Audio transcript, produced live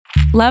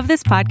Love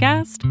this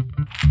podcast?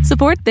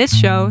 Support this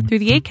show through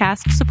the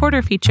Acast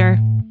supporter feature.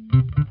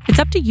 It's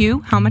up to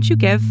you how much you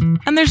give,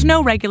 and there's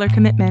no regular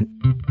commitment.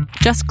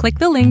 Just click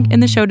the link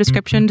in the show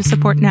description to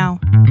support now.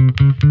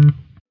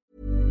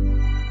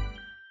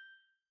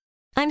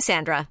 I'm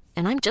Sandra,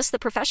 and I'm just the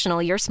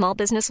professional your small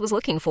business was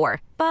looking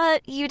for.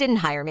 But you didn't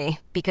hire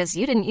me because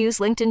you didn't use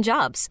LinkedIn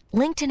Jobs.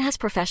 LinkedIn has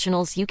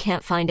professionals you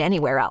can't find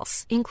anywhere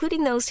else,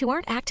 including those who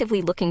aren't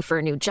actively looking for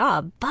a new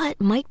job, but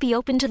might be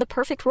open to the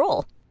perfect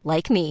role,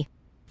 like me.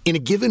 In a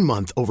given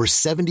month, over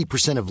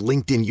 70% of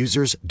LinkedIn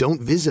users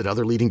don't visit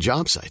other leading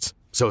job sites.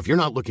 So if you're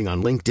not looking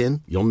on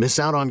LinkedIn, you'll miss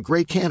out on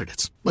great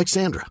candidates like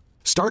Sandra.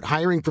 Start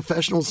hiring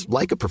professionals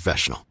like a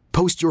professional.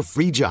 Post your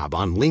free job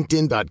on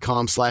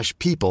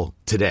linkedin.com/people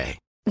today.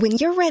 When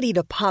you're ready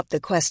to pop the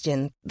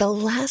question, the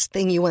last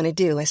thing you want to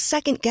do is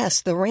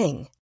second-guess the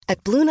ring.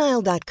 At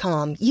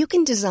BlueNile.com, you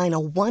can design a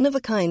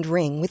one-of-a-kind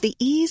ring with the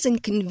ease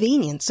and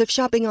convenience of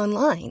shopping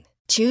online.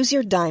 Choose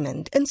your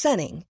diamond and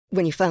setting.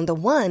 When you find the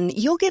one,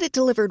 you'll get it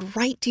delivered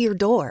right to your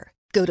door.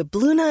 Go to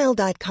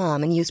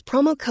BlueNile.com and use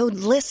promo code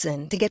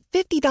LISTEN to get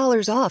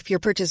 $50 off your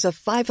purchase of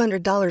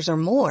 $500 or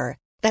more.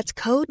 That's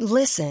code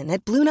LISTEN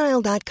at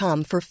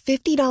BlueNile.com for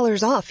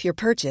 $50 off your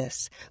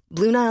purchase.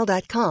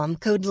 BlueNile.com,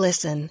 code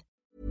LISTEN.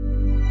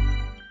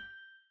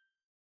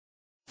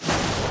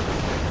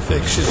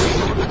 Fiction,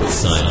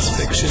 science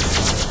fiction,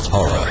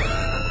 horror,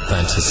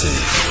 fantasy,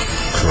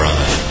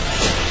 crime,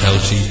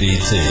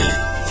 LGBT,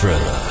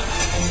 thriller.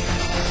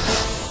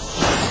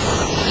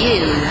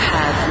 You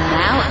have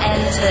now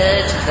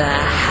entered the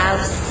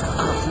House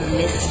of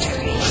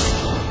Mystery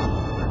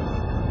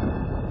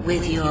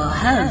with your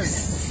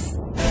hosts,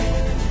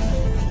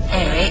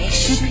 Eric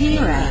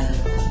Shapiro,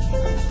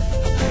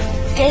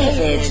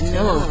 David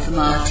North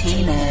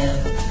Martino,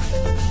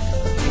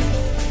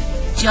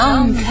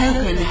 John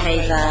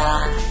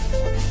Copenhaver,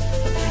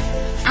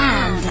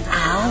 and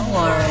Al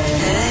Warren.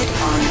 Heard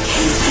on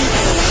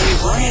KCAA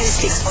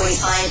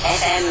 106.5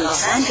 FM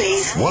Los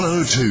Angeles,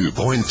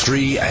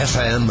 102.3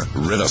 FM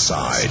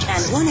Riverside,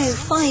 and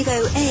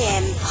 105.0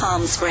 AM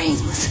Palm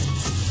Springs.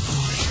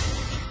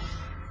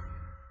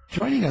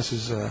 Joining us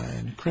is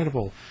an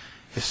incredible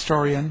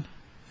historian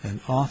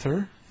and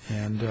author,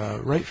 and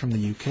right from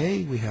the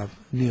UK we have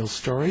Neil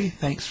Storey.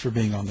 Thanks for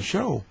being on the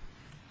show.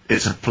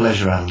 It's a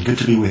pleasure, Alan. Good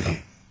to be with you.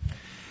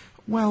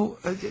 Well,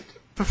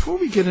 before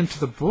we get into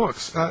the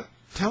books,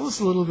 tell us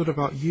a little bit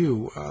about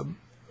you.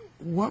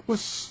 What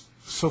was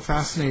so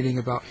fascinating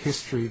about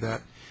history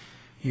that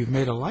you've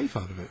made a life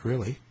out of it,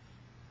 really?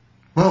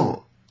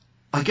 Well,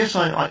 I guess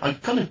I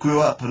kind of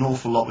grew up an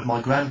awful lot with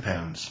my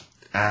grandparents,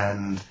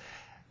 and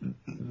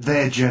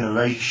their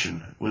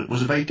generation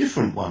was a very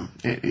different one.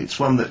 It's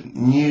one that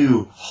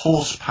knew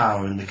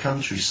horsepower in the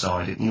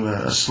countryside. It knew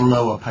a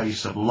slower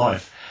pace of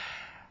life.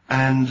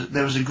 And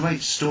there was a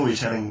great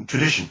storytelling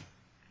tradition.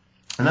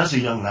 And as a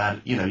young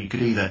lad, you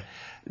could either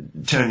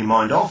turn your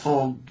mind off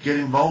or get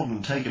involved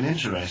and take an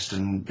interest.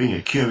 And being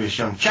a curious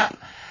young chap,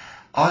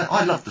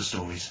 I loved the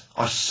stories.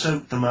 I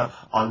soaked them up.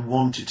 I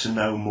wanted to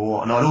know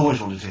more, and I'd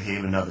always wanted to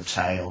hear another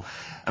tale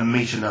and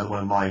meet another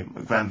one of my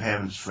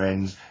grandparents'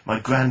 friends. My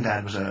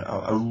granddad was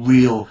a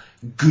real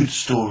good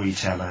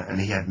storyteller, and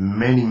he had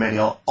many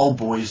old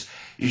boys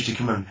used to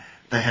come and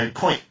they had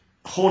quite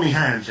horny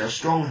hands,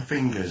 strong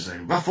fingers. They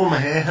ruffle my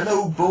hair.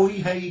 Hello,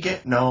 boy, how you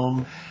getting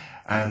on?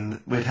 And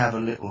we'd have a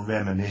little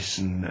reminisce,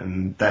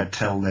 and they'd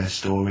tell their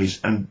stories,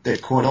 and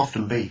there'd quite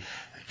often be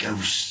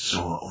ghosts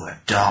or a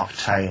dark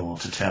tale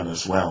to tell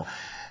as well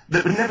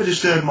that would never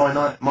disturb my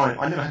night.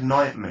 I never had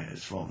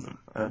nightmares from them,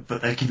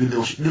 but they give you a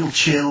little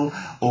chill,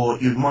 or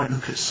you might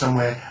look at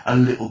somewhere a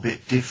little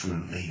bit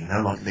differently,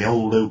 like the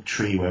old oak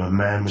tree where a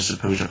man was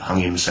supposed to have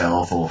hung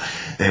himself, or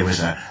there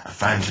was a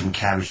phantom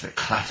carriage that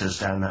clatters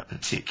down that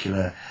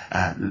particular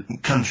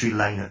country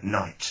lane at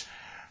night.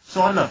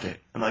 So I loved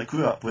it, and I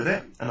grew up with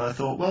it, and I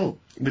thought, well,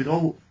 with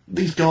all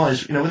these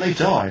guys, when they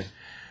died,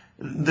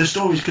 the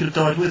stories could have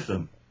died with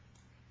them.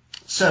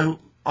 So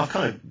I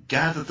kind of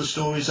gathered the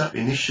stories up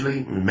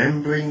initially,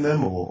 remembering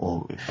them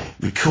or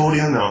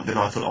recording them. Then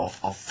I thought,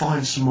 I'll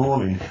find some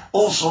more in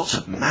all sorts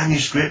of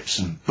manuscripts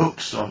and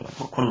books. I've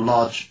got quite a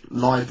large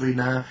library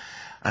now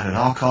and an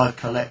archive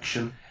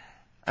collection.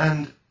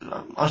 And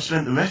I've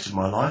spent the rest of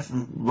my life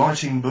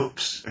writing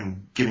books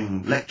and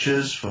giving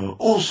lectures for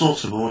all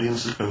sorts of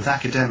audiences, both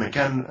academic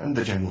and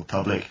the general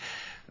public,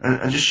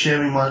 and just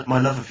sharing my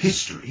love of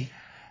history.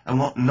 And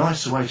what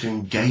nicer way to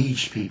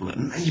engage people that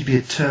maybe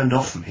had turned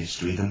off from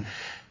history than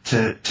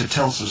to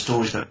tell some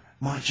stories that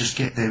might just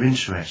get their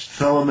interest.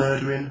 Throw a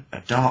murder in,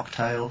 a dark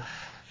tale.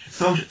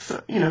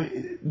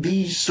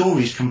 These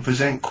stories can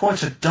present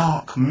quite a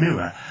dark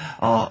mirror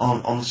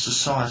on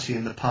society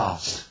in the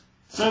past.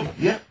 So,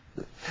 yeah,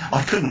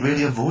 I couldn't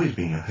really avoid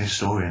being a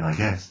historian, I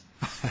guess.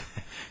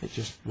 It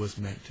just was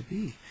meant to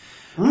be.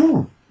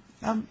 Mm.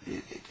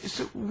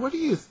 So what do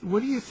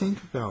you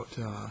think about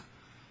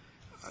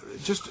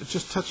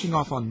just touching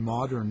off on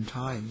modern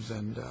times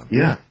and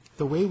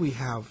the way we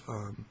have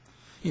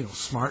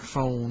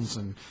smartphones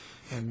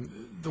and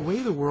the way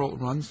the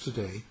world runs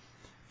today?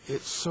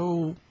 It's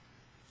so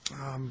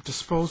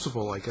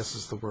disposable, I guess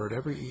is the word.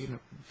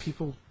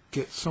 People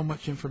get so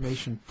much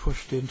information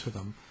pushed into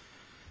them,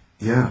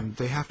 and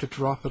they have to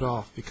drop it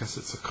off because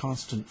it's a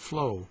constant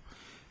flow.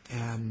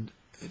 And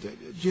do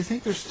you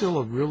think there's still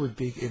a really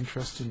big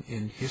interest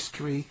in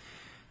history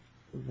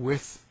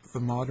with the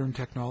modern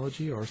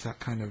technology, or is that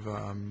kind of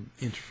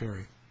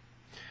interfering?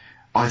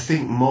 I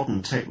think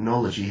modern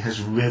technology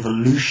has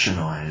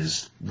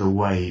revolutionized the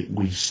way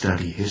we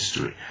study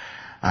history.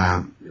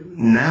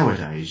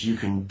 Nowadays, you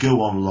can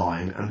go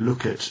online and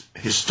look at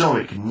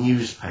historic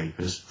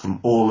newspapers from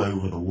all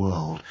over the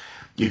world.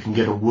 You can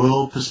get a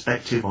world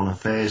perspective on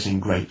affairs in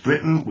Great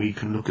Britain. We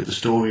can look at the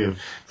story of,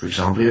 for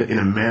example, in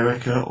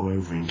America or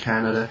over in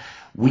Canada.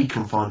 We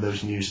can find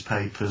those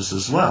newspapers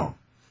as well.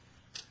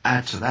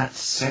 Add to that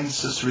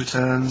census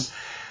returns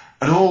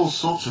and all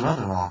sorts of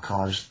other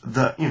archives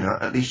that,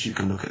 at least you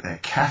can look at their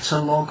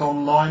catalogue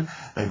online.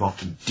 They've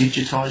often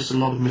digitised a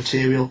lot of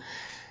material.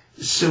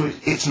 So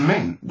it's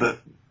meant that,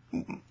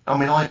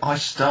 I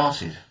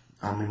started,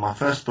 my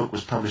first book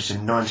was published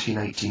in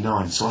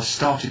 1989, so I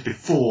started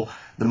before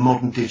the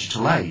modern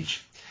digital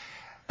age.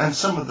 And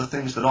some of the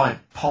things that I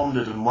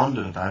pondered and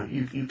wondered about,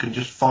 you can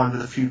just find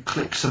with a few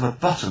clicks of a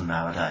button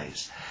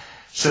nowadays.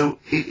 So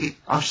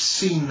I've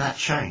seen that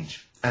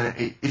change. And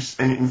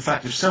in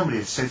fact, if somebody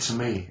had said to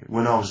me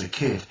when I was a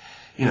kid,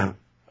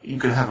 you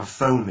can have a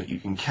phone that you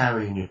can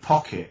carry in your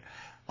pocket,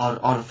 I'd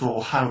have thought,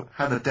 well,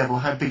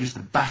 how big is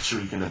the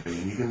battery going to be?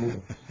 And you're going to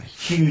need a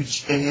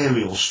huge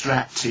aerial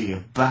strapped to your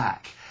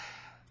back.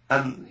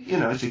 And,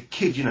 as a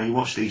kid, you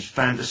watch these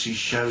fantasy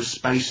shows,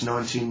 Space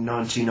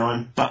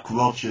 1999, Buck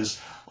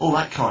Rogers, all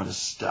that kind of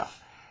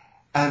stuff.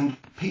 And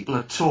people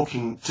are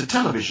talking to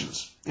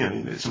televisions.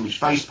 Somebody's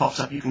face pops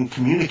up, you can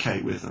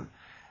communicate with them.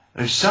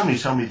 And if somebody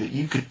told me that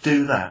you could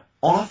do that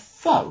on a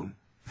phone,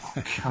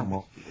 come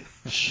on, you're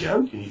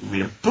joking, you can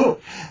read a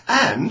book.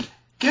 And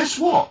guess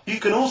what? You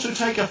can also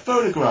take a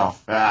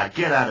photograph.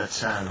 Get out of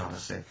town,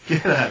 honestly.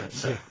 Get out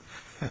of town.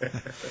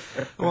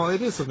 Well,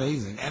 it is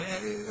amazing. And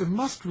it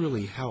must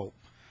really help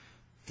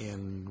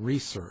in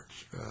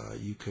research.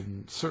 You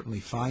can certainly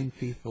find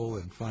people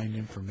and find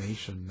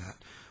information that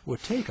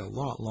would take a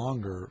lot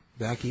longer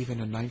back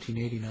even in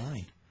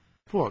 1989.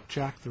 Book,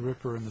 Jack the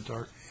Ripper and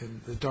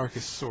the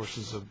Darkest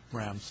Sources of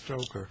Bram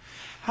Stoker.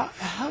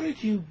 How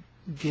did you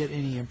get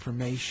any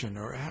information,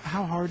 or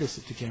how hard is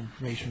it to get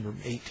information from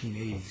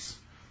 1880s?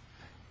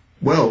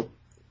 Well,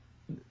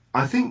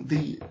 I think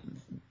the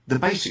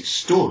basic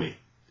story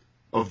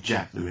of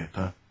Jack the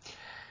Ripper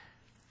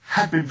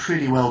had been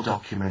pretty well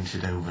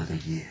documented over the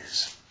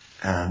years.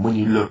 When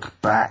you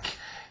look back,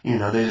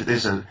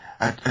 there's a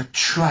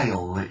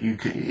trail that you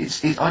can.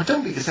 I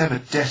don't think it's ever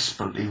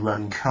desperately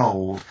run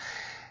cold.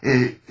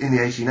 In the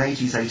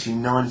 1880s,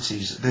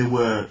 1890s, there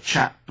were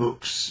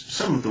chapbooks,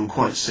 some of them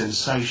quite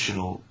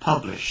sensational,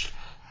 published.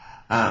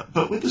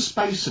 But with the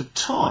space of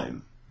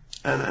time,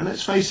 and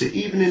let's face it,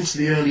 even into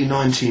the early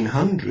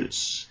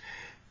 1900s,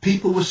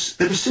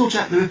 there were still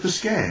Jack the Ripper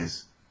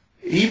scares.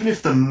 Even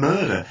if the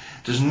murder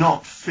does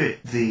not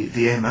fit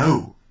the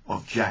MO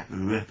of Jack the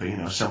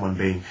Ripper, someone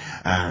being,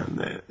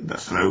 the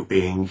throat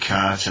being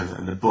cut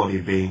and the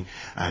body being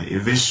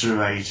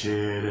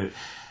eviscerated,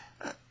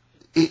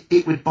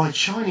 it would, by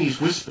Chinese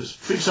whispers,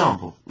 for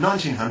example,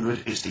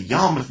 1900, it's the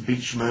Yarmouth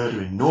Beach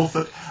murder in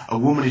Norfolk. A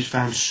woman is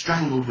found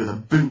strangled with a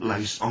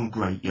bootlace on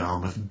Great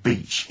Yarmouth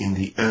Beach in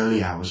the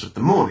early hours of the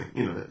morning.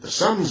 The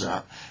sun's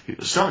up,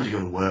 people are starting to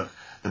go to work.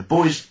 The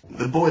boy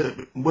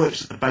that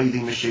works at the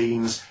bathing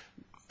machines,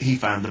 he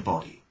found the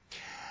body.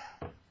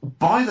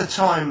 By the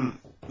time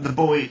the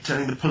boy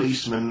telling the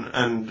policeman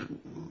and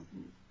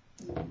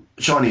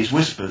Chinese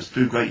whispers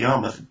through Great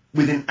Yarmouth,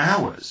 within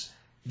hours,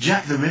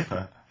 Jack the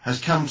Ripper has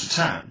come to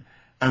town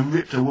and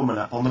ripped a woman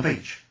up on the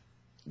beach.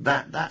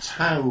 That's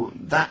how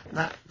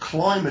that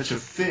climate of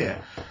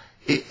fear,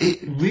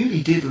 it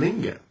really did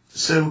linger.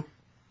 So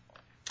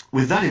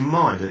with that in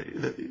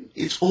mind,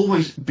 it's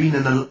always been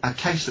a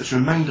case that's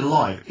remained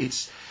alive.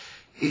 It's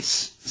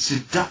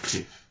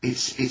seductive.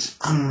 It's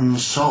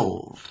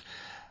unsolved.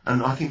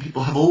 And I think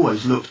people have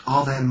always looked,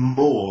 are there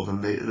more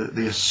than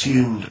the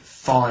assumed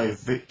 5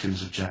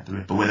 victims of Jack the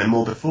Ripper? Were there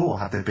more before?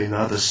 Have there been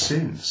others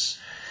since?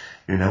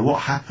 What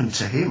happened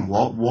to him?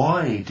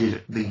 Why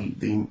did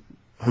the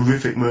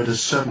horrific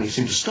murders suddenly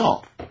seem to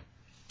stop?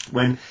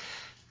 Did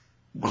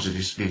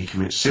he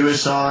commit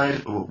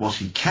suicide? Or was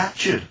he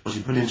captured? Was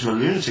he put into a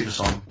lunatic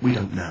asylum? We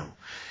don't know.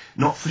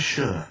 Not for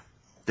sure.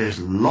 There's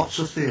lots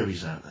of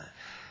theories out there.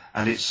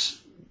 And it's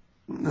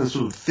the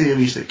sort of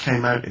theories that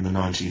came out in the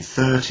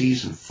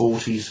 1930s and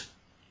 40s.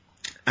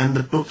 And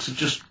the books have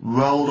just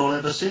rolled on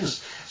ever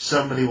since.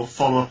 Somebody will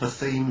follow up a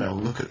theme. They'll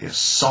look at the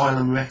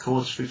asylum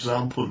records, for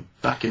example,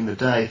 back in the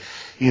day,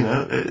 in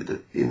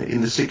the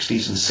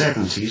 60s and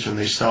 70s, when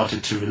they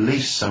started to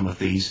release some of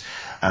these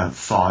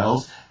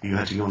files. You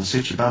had to go and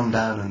sit your bum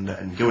down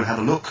and go and have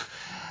a look.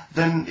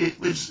 Then it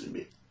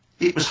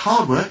was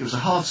hard work. It was a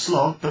hard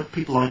slog. But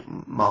people like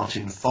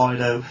Martin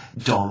Fido,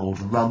 Donald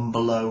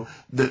Rumbelow,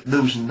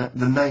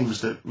 the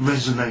names that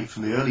resonate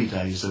from the early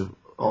days of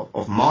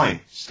of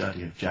my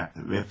study of Jack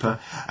the Ripper,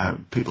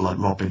 people like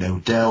Robin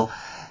Odell,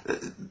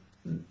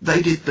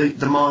 they did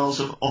the miles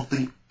of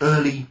the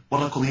early,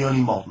 what I call the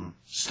early modern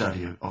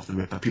study of the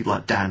Ripper. People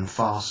like Dan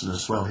Farson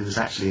as well, who was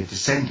actually a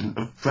descendant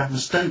of Bram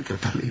Stoker,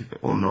 believe it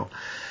or not.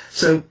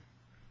 So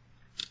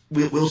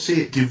we'll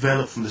see it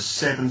develop from the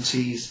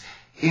 70s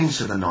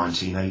into the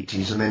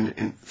 1980s, and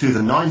then through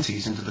the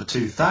 90s into the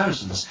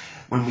 2000s,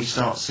 when we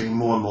start seeing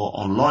more and more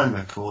online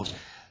records.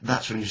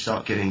 That's when you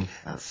start getting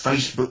not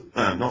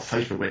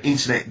Facebook, but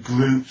internet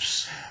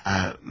groups,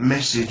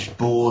 message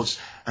boards,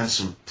 and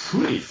some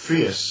pretty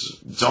fierce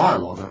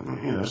dialogue.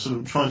 Sort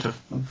of trying to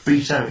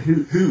beat out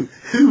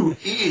who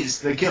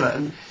is the killer.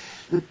 And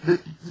the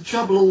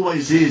trouble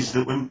always is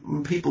that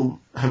when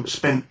people have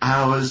spent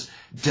hours,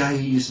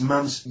 days,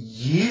 months,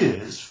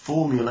 years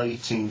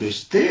formulating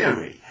this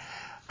theory,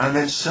 and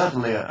then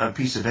suddenly a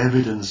piece of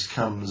evidence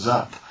comes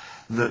up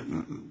that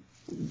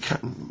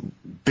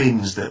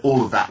bins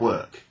all of that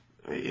work.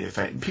 In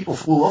fact, people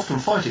will often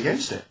fight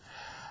against it.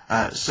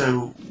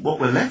 So what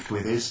we're left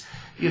with is,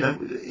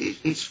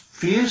 it's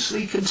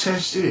fiercely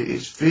contested,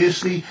 it's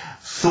fiercely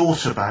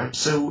thought about.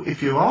 So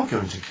if you are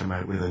going to come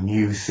out with a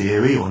new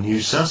theory or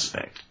new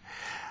suspect,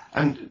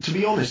 and to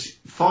be honest,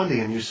 finding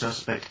a new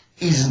suspect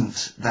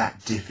isn't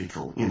that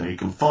difficult. You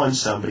can find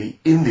somebody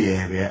in the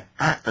area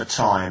at the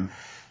time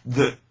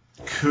that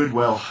could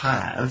well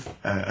have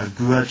a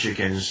grudge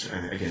against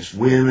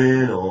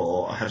women,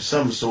 or have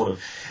some sort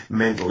of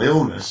mental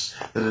illness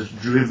that has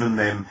driven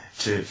them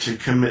to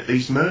commit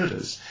these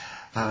murders.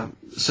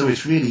 So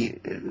it's really,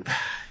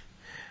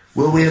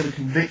 will we ever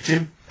convict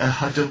him?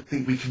 I don't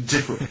think we can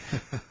do it.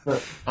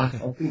 But I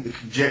think the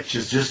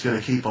conjecture's just going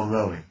to keep on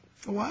rolling.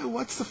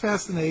 What's the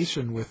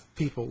fascination with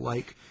people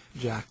like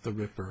Jack the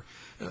Ripper?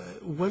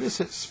 What is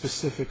it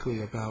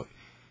specifically about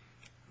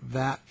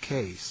that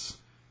case,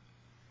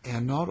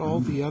 and not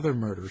all the other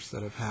murders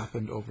that have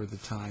happened over the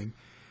time,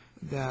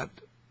 that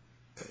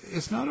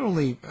it's not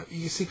only,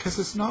 because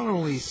it's not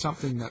only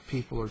something that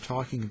people are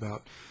talking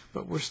about,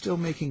 but we're still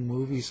making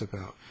movies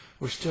about,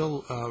 we're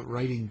still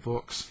writing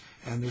books,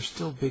 and there's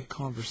still big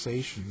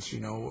conversations.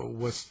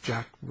 Was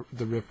Jack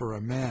the Ripper a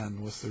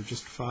man? Was there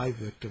just 5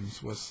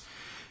 victims? Was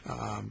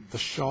the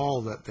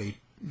shawl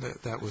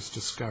that was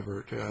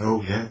discovered?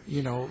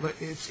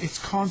 It's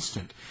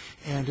constant,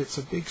 and it's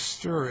a big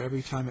stir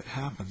every time it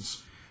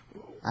happens.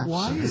 Absolutely.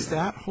 Why is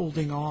that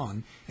holding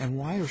on, and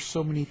why are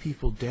so many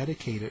people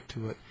dedicated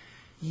to it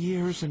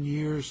years and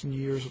years and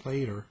years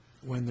later,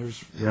 when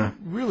there's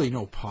really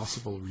no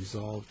possible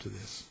resolve to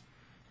this?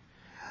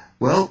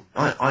 Well,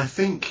 I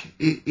think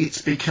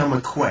it's become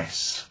a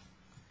quest.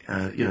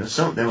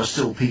 There are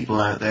still people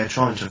out there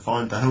trying to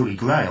find the Holy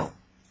Grail.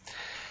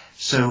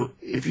 So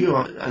if you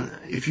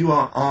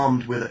are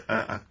armed with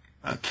a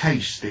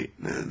case,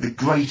 the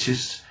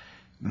greatest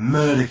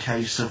murder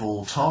case of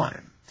all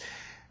time,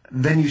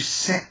 then you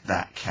set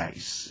that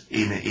case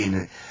in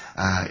the,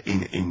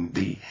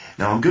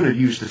 now I'm going to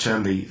use the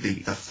term,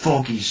 the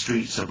foggy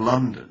streets of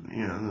London.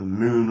 The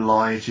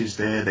moonlight is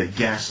there, the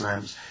gas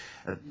lamps.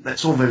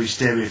 That's all very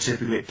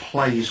stereotypical. It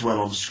plays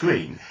well on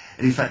screen.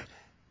 And in fact,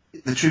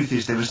 the truth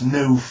is there was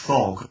no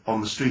fog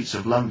on the streets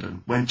of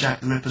London when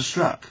Jack the Ripper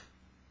struck.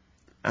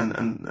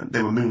 And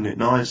there were moonlit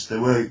nights, there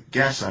were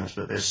gas lamps,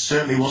 but there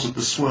certainly wasn't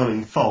the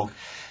swirling fog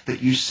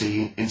that you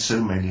see in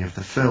so many of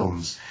the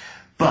films.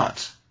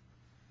 But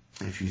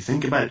if you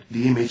think about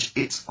the image,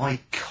 it's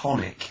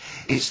iconic.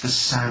 It's the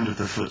sound of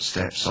the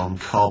footsteps on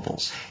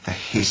cobbles, the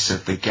hiss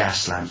of the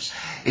gas lamps.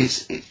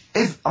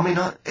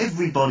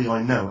 Everybody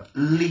I know, at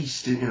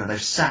least,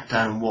 they've sat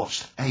down and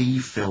watched a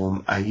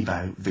film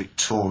about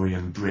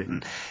Victorian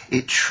Britain.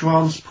 It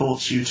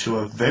transports you to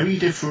a very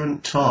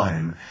different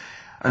time,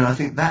 and I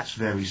think that's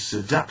very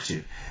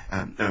seductive.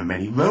 There are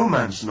many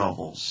romance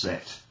novels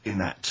set in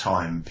that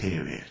time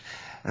period.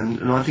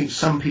 And I think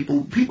some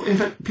people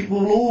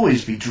will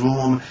always be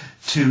drawn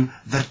to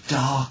the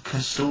darker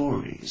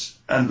stories.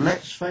 And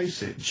let's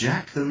face it,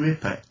 Jack the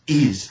Ripper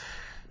is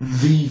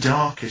the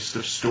darkest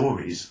of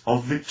stories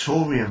of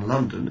Victorian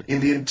London in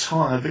the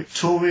entire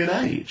Victorian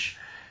age.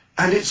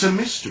 And it's a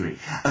mystery.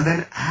 And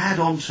then add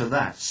on to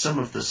that some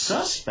of the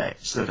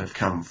suspects that have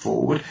come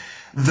forward,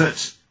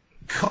 that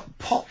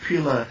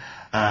popular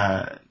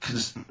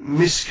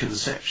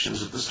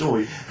misconceptions of the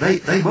story,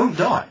 they won't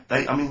die.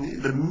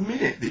 The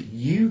minute that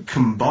you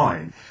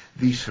combine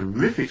these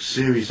horrific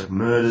series of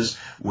murders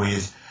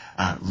with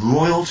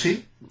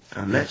royalty,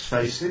 and let's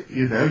face it,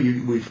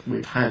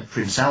 we've had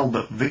Prince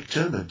Albert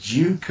Victor, the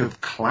Duke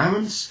of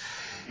Clarence,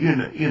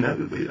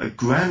 a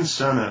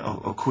grandson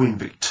of Queen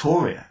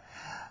Victoria.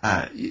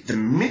 The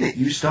minute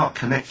you start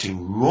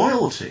connecting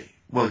royalty,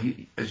 well,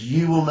 as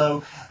you will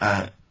know,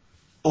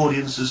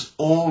 audiences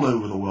all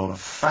over the world are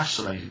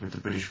fascinated with the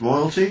British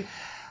royalty.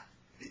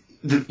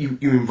 You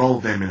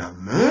involve them in a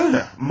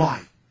murder. My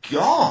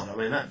God,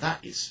 that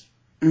is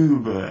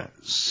uber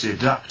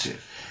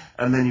seductive.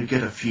 and then you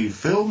get a few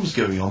films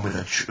going on with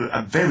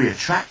a very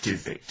attractive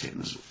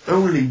victims.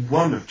 Only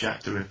one of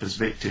Jack the Ripper's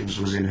victims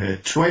was in her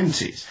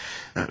 20s.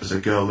 That was a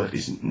girl that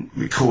is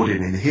recorded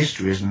in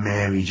history as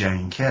Mary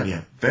Jane Kelly,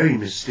 a very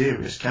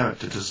mysterious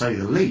character to say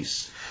the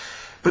least.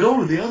 But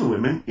all of the other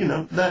women, you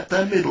know,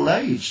 they're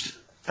middle-aged,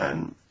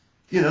 and,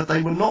 you know,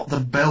 they were not the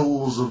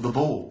belles of the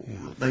ball.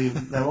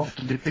 They're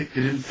often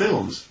depicted in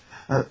films.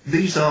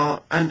 These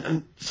are,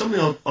 and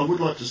something I would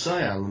like to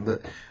say, Alan,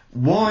 that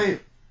why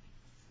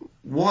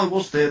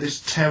was there this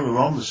terror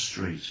on the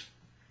street?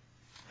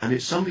 And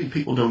it's something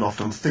people don't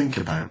often think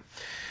about.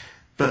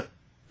 But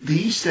the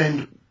East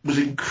End was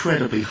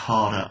incredibly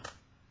hard up.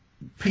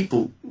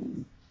 People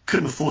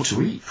couldn't afford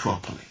to eat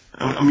properly.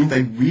 I mean,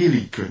 they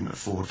really couldn't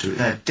afford to.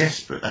 They're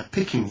desperate. They're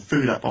picking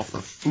food up off the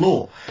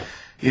floor.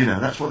 You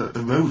know, that's why the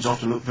roads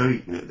often look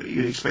very...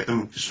 You'd expect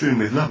them strewn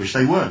with rubbish.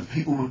 They weren't.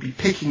 People would be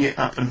picking it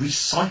up and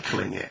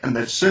recycling it, and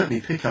they'd certainly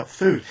pick up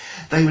food.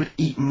 They would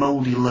eat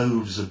mouldy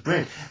loaves of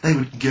bread. They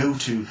would go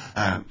to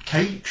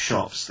cake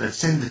shops. They'd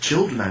send the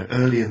children out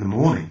early in the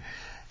morning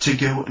to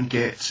go and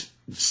get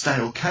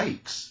stale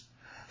cakes.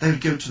 They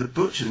would go to the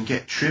butcher and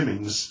get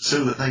trimmings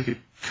so that they could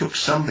cook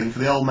something for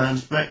the old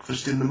man's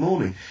breakfast in the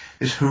morning.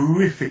 There's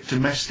horrific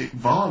domestic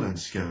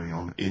violence going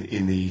on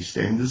in the East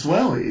End as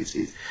well. It's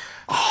a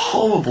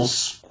horrible,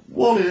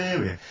 squalid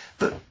area.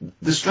 But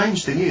the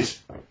strange thing is,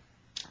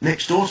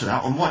 next door to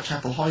that, on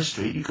Whitechapel High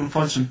Street, you can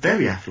find some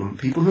very affluent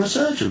people who are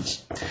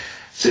surgeons.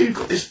 So you've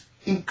got this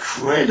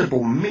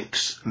incredible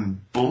mix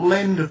and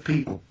blend of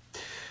people.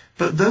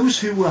 But those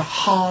who were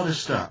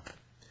hardest up,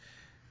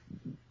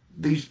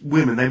 these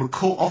women, they were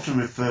often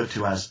referred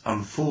to as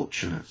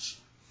unfortunates.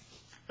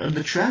 And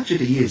the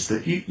tragedy is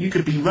that you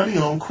could be running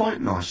along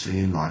quite nicely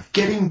in life,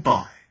 getting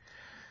by,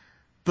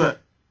 but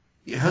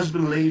your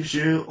husband leaves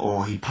you,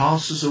 or he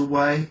passes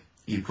away,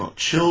 you've got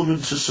children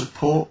to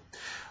support,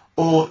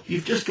 or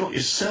you've just got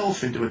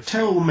yourself into a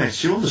terrible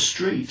mess, you're on the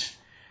street.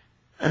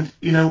 And,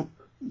 you know,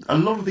 a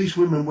lot of these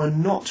women were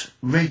not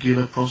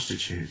regular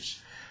prostitutes,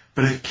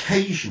 but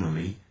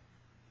occasionally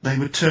they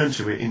would turn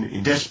to it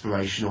in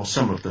desperation, or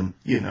some of them,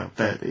 you know,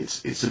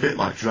 it's a bit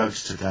like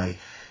drugs today,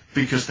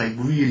 because they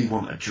really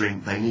want a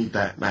drink, they need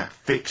that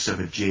fix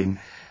of a gin,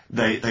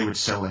 they would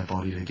sell their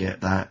body to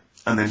get that,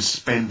 and then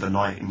spend the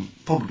night in,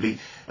 probably,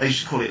 they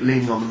used to call it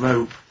leaning on the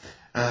rope,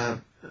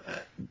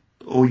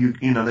 or you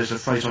know, there's a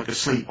phrase like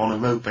asleep on a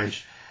rope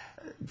edge,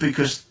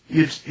 because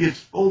you'd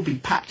all be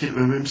packed into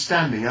a room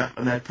standing up,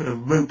 and they'd put a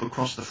rope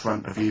across the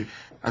front of you,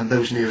 and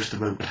those nearest the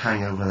rope would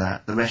hang over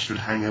that, the rest would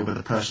hang over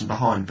the person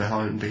behind.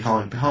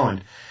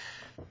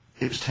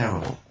 It was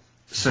terrible.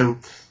 So,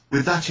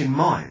 with that in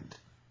mind,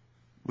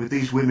 with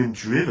these women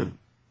driven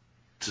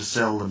to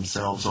sell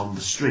themselves on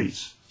the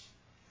streets,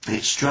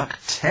 it struck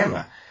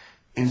terror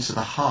into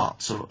the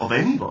hearts of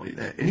anybody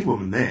there, any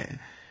woman there,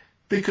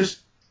 because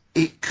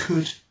it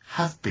could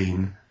have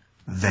been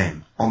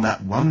them. On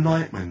that one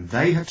night when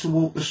they had to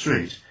walk the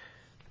street,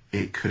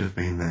 it could have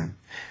been them.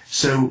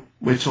 So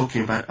we're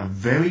talking about a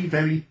very,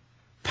 very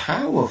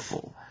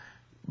powerful,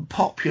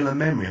 popular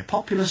memory, a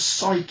popular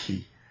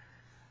psyche.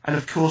 And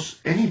of course,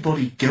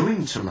 anybody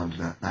going to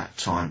London at that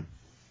time,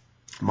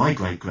 my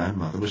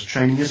great-grandmother was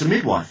training as a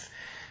midwife,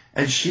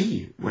 and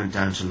she went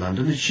down to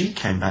London, and she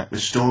came back with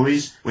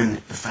stories when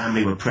the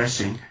family were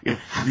pressing, you know,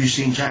 have you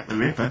seen Jack the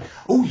Ripper?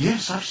 Oh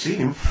yes, I've seen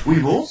him.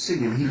 We've all seen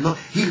him.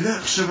 He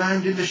lurks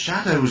around in the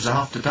shadows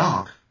after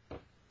dark,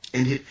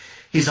 and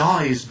his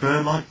eyes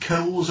burn like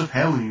coals of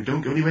hell, and you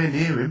don't go anywhere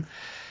near him.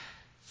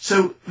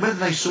 So whether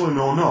they saw him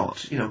or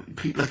not, you know,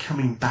 people are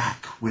coming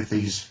back with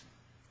these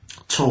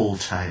tall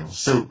tales.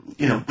 So,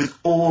 you know, with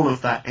all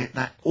of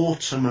that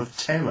autumn of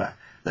terror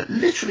that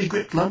literally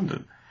gripped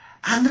London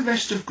and the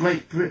rest of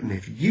Great Britain,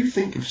 if you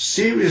think of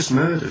serious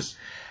murders,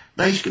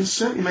 they can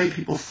certainly make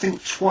people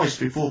think twice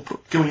before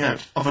going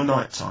out of a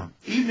night time,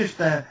 even if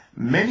they're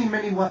many,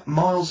 many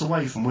miles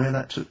away from where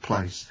that took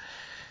place.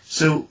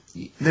 So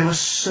there are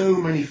so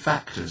many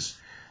factors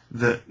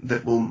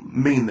that will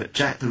mean that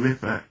Jack the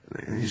Ripper,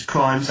 his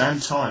crimes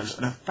and times,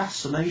 and a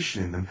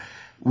fascination in them,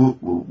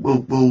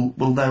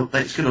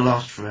 it's going to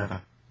last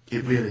forever.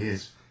 It really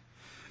is.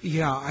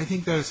 Yeah, I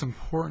think that it's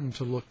important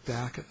to look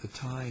back at the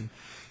time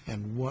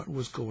and what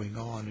was going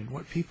on and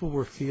what people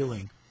were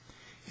feeling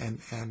and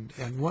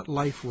what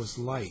life was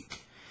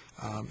like.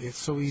 It's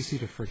so easy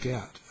to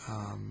forget,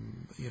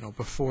 you know,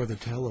 before the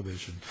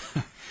television.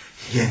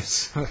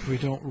 Yes. We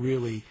don't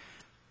really,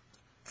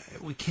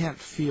 we can't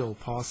feel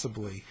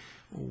possibly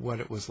what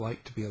it was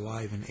like to be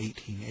alive in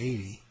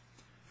 1880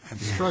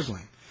 and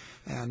struggling.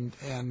 And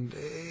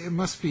it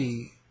must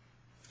be...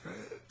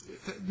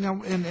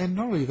 Now, and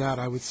not only that,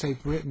 I would say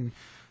Britain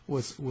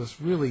was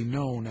really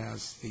known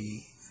as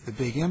the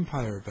big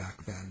empire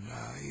back then.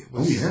 It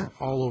was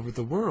all over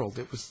the world.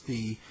 It was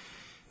the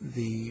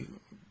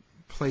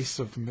place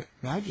of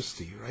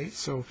majesty, right?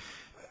 So,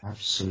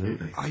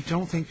 absolutely. I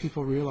don't think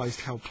people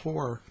realized how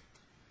poor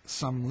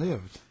some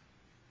lived.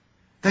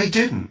 They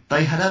didn't.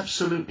 They had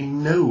absolutely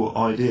no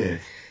idea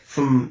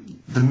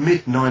from the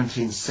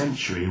mid-19th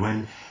century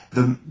when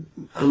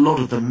A lot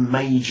of the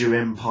major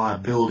empire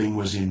building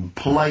was in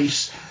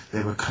place.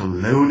 There were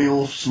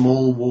colonial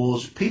small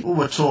wars. People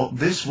were taught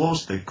this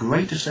was the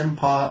greatest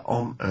empire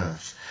on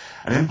earth.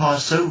 An empire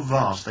so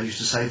vast, they used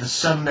to say, the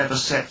sun never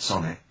sets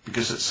on it,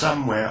 because at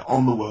somewhere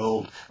on the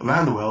world,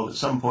 around the world, at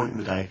some point in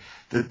the day,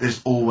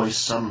 there's always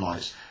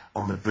sunlight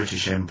on the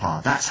British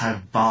Empire. That's how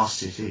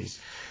vast it is.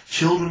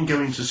 Children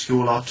going to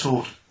school are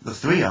taught the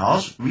 3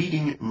 R's,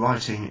 reading,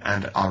 writing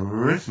and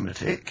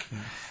arithmetic,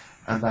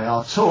 and they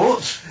are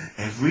taught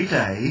every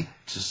day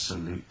to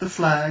salute the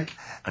flag,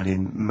 and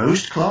in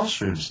most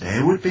classrooms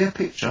there would be a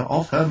picture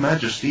of Her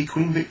Majesty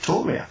Queen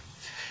Victoria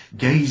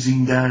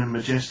gazing down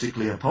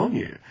majestically upon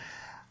you.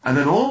 And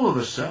then all of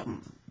a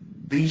sudden,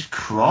 these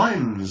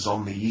crimes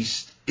in the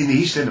East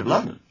End of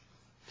London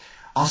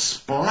are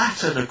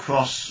splattered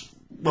across,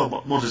 well,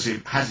 what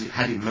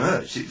had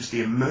emerged? It was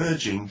the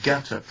emerging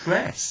gutter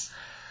press.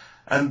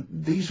 And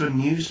these were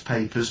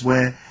newspapers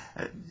where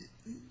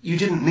you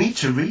didn't need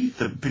to read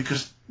them,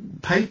 because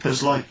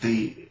papers like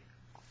the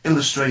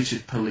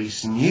Illustrated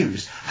Police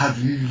News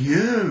have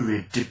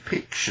lurid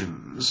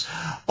depictions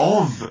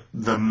of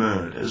the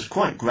murders,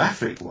 quite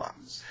graphic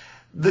ones,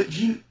 that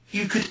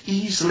you could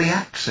easily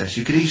access,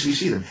 you could easily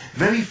see them.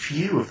 Very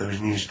few of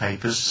those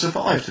newspapers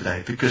survive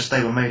today because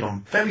they were made on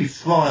very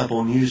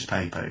friable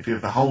newspaper, if you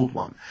ever hold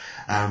one.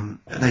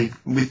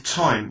 With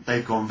time,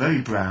 they've gone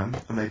very brown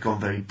and they've gone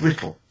very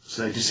brittle,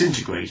 so they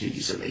disintegrate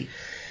easily.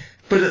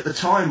 But at the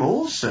time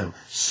also,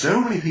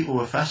 so many people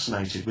were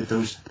fascinated with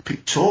those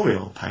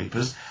pictorial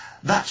papers.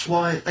 That's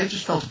why they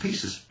just fell to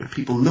pieces with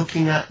people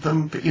looking at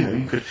them. But,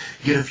 you could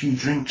get a few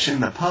drinks in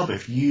the pub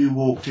if you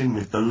walked in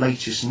with the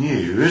latest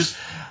news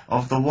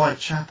of the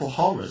Whitechapel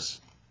horrors.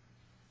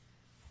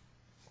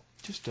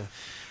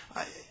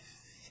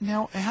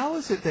 Now, how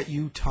is it that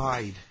you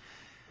tied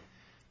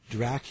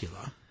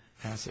Dracula,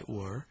 as it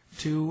were,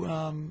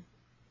 to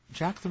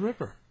Jack the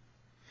Ripper?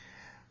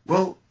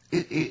 Well,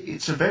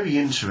 it's a very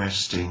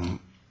interesting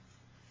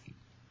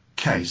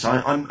case.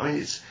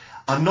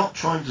 I'm not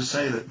trying to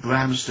say that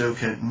Bram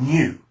Stoker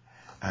knew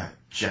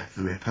Jack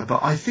the Ripper,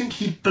 but I think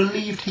he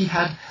believed he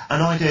had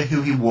an idea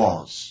who he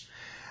was.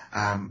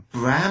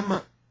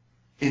 Bram,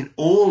 in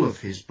all of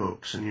his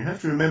books, and you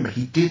have to remember,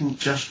 he didn't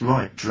just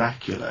write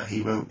Dracula.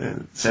 He wrote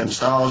Seven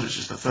Stars, which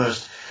is the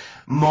first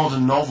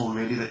modern novel,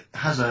 really, that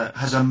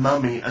has a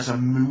mummy as a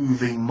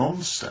moving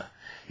monster.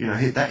 He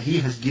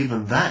has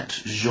given that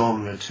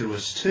genre to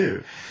us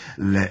too.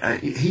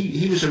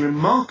 He was a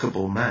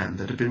remarkable man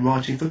that had been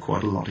writing for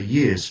quite a lot of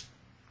years.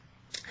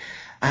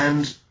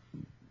 And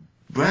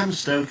Bram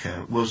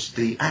Stoker was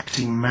the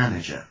acting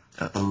manager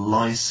at the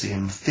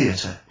Lyceum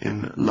Theatre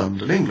in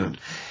London, England.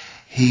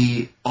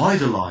 He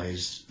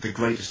idolised the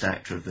greatest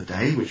actor of the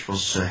day, which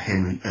was Sir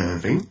Henry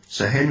Irving.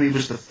 Sir Henry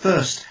was the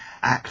first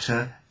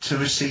actor to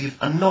receive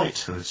a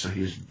knighthood, so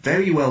he was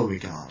very well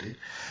regarded.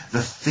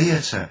 The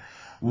theatre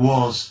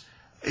was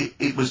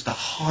the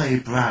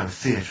highbrow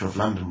theatre of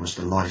London, was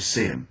the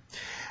Lyceum.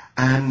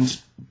 And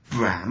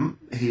Bram,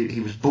 he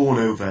was born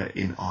over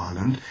in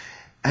Ireland,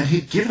 and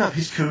he'd given up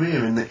his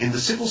career in the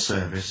civil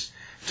service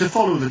to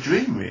follow the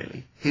dream,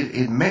 really.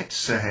 He'd met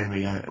Sir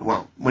Henry,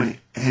 when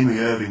Henry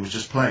Irving was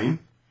just plain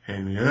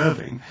Henry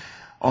Irving,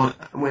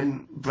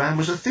 when Bram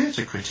was a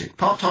theatre critic,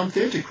 part-time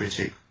theatre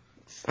critic,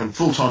 and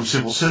full-time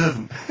civil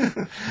servant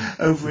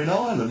over in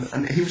Ireland,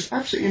 and he was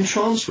absolutely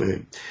entranced with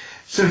him.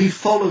 So he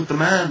followed the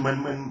man.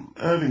 When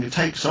Irving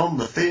takes on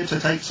the theatre,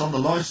 takes on the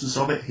licence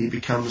of it, he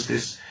becomes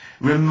this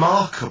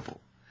remarkable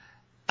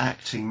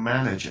acting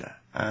manager.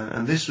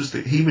 And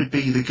he would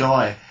be the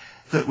guy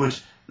that would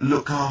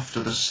look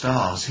after the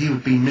stars. He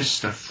would be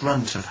Mr.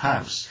 Front of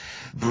House.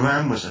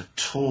 Bram was a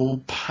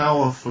tall,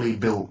 powerfully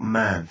built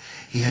man.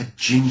 He had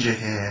ginger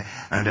hair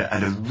and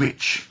a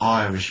rich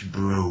Irish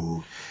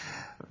brogue,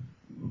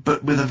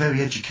 but with a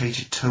very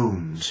educated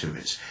tone to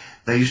it.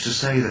 They used to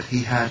say that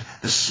he had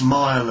the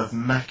smile of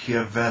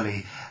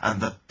Machiavelli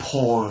and the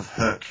paw of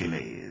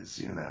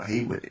Hercules.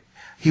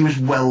 He was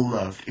well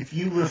loved. If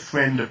you were a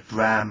friend of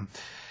Bram,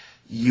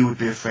 you would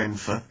be a friend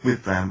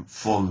with Bram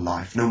for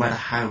life, no matter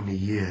how many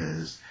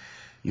years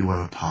you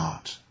were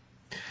apart.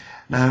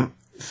 Now,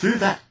 through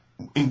that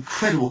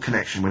incredible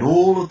connection, when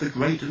all of the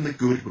great and the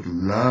good would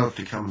love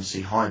to come and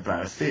see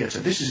highbrow theatre,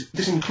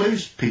 this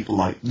includes people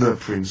like the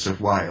Prince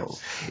of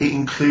Wales, it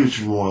includes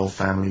royal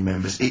family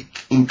members, it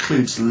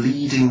includes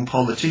leading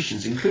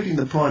politicians, including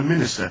the Prime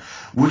Minister,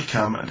 would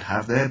come and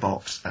have their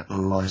box at the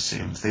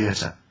Lyceum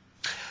Theatre.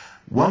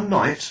 One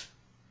night,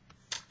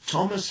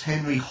 Thomas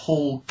Henry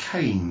Hall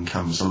Caine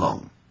comes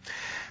along.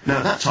 Now,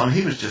 at that time,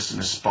 he was just an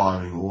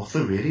aspiring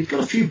author, really. He'd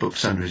got a few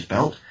books under his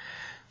belt.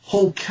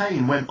 Hall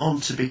Caine went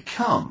on to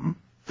become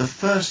the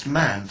first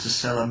man to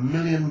sell 1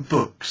 million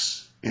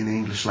books in the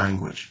English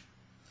language.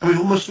 And we've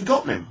almost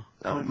forgotten him.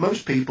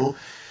 Most people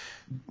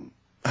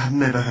have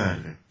never heard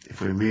of him,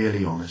 if we're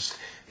really honest.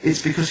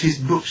 It's because his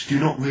books do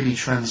not really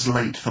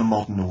translate for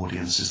modern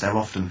audiences. They're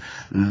often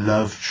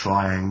love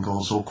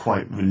triangles, or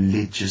quite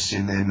religious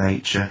in their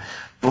nature,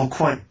 or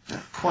quite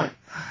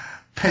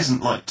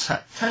peasant-like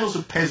tales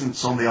of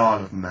peasants on the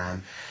Isle of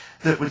Man.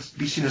 that would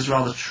be seen as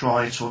rather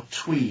trite or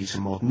twee to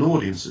modern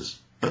audiences.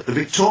 But the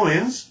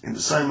Victorians, in the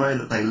same way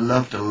that they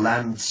loved a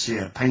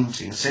Landseer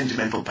painting, a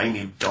sentimental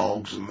painting of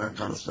dogs and that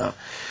kind of stuff,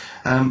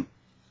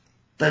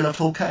 they loved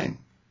Hall Caine.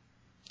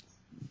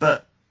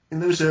 But in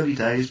those early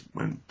days,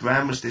 when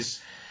Bram was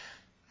this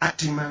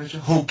acting manager,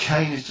 Hall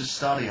Caine is just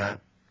starting out,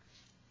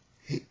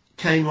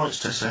 Caine writes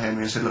to Sir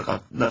Henry and said, look,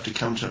 I'd love to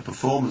come to a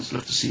performance,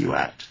 love to see you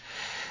act.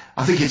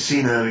 I think he'd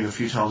seen Irving a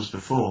few times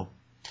before.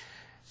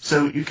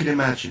 So you can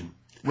imagine,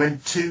 when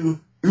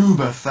two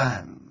uber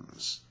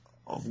fans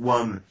of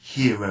one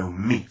hero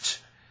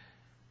meet,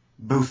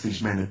 both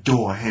these men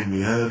adore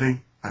Henry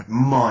Irving,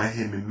 admire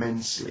him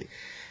immensely.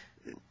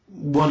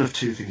 One of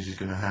two things is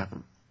going to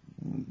happen.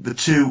 The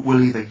two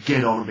will either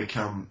get on and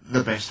become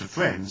the best of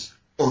friends,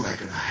 or they're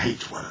going to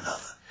hate one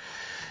another.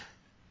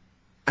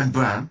 And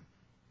Bram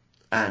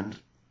and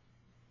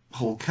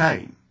Hall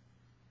Caine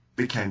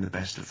became the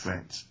best of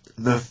friends,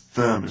 the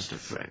firmest of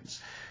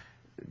friends,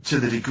 to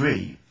the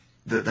degree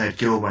that they'd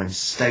go away and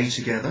stay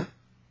together.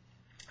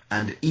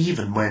 And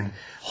even when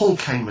Hall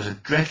Caine was a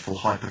dreadful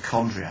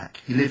hypochondriac,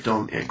 he lived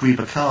at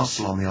Greeba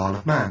Castle on the Isle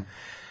of Man.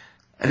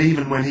 And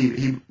even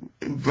when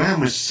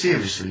Bram was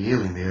seriously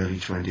ill in the early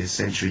 20th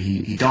century,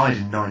 he died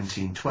in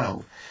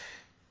 1912.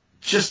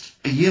 Just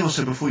a year or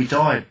so before he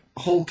died,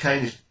 Hall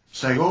Caine is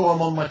saying, oh,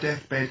 I'm on my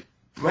deathbed.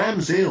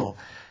 Bram's ill,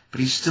 but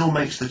he still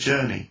makes the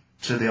journey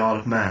to the Isle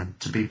of Man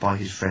to be by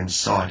his friend's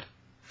side.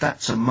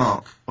 That's a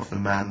mark of the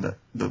man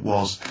that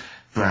was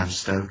Bram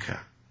Stoker.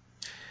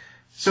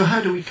 So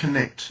how do we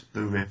connect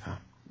the Ripper?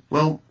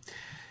 Well,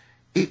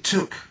 it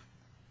took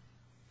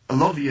a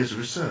lot of years of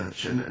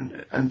research,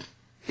 and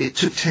it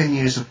took 10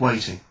 years of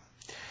waiting.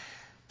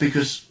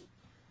 Because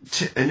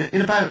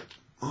in about,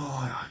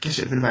 I guess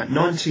it had been about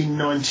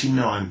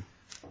 1999,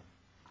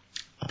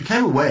 I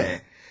became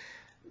aware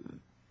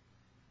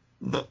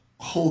that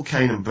Hall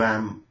Caine and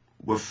Bram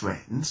were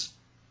friends,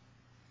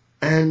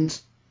 and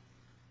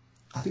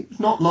I think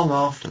not long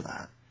after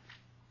that,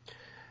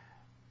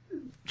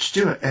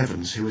 Stuart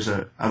Evans, who was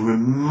a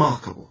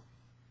remarkable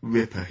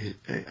Ripper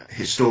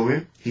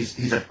historian,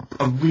 he's a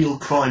real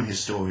crime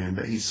historian,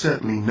 but he's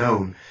certainly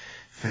known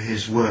for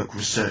his work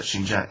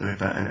researching Jack the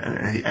Ripper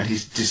and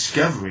his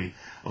discovery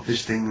of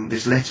this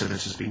letter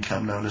that has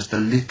become known as the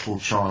Little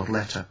Child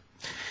Letter,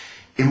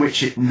 in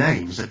which it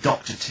names a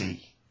Dr.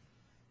 T.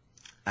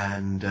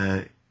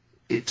 And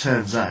it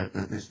turns out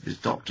that this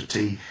Dr.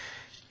 T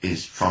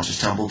is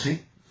Francis Tumblety,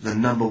 the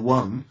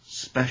 #1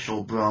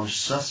 special branch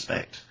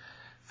suspect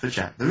for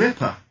Jack the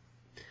Ripper.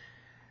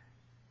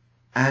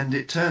 And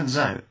it turns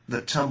out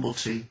that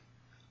Tumblety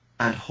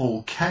and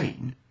Hall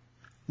Caine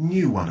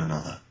knew one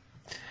another.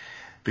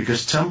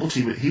 Because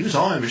Tumblety, he was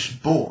Irish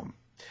born,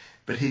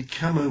 but he'd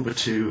come over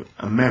to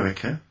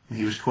America, and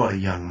he was quite a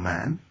young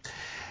man.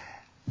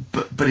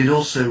 But he'd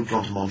also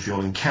gone to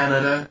Montreal in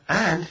Canada,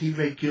 and he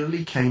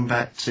regularly came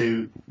back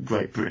to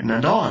Great Britain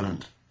and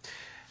Ireland.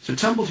 So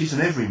Tumblety's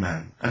an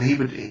everyman,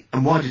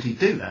 and why did he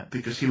do that?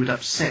 Because he would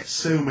upset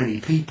so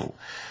many people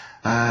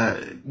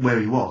where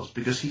he was,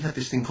 because he had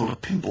this thing called a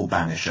pimple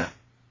banisher,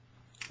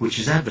 which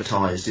is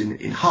advertised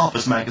in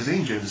Harper's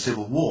Magazine during the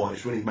Civil War.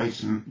 It's when he made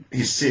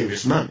his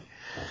serious money.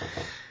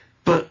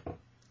 But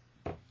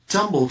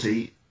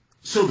Tumblety,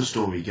 so the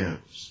story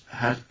goes,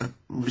 had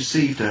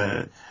received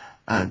a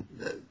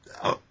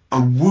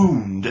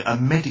wound, a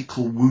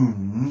medical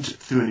wound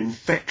through an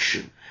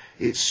infection.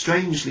 It's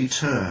strangely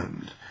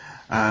termed,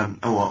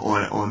 or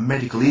a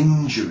medical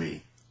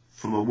injury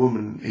from a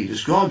woman he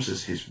describes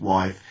as his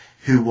wife,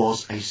 who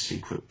was a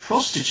secret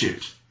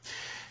prostitute.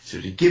 So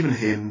it had given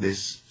him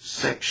this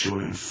sexual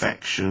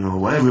infection or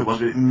whatever it was,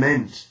 but it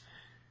meant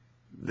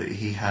that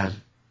he had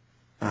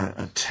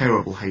a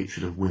terrible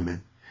hatred of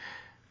women.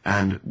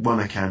 And one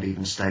account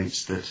even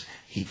states that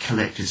he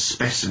collected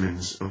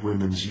specimens of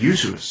women's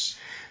uterus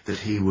that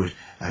he would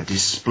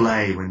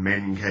display when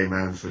men came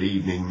out for an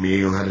evening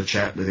meal, had a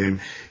chat with him.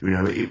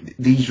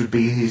 These would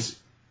be his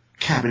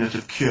cabinet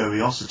of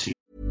curiosity.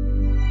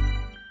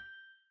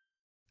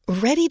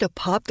 Ready to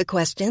pop the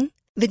question?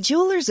 The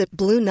jewelers at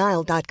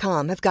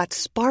BlueNile.com have got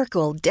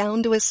sparkle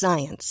down to a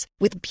science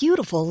with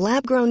beautiful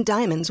lab-grown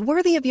diamonds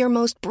worthy of your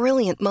most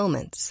brilliant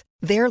moments.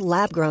 Their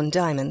lab-grown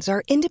diamonds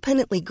are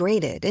independently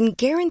graded and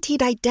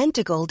guaranteed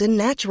identical to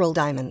natural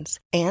diamonds,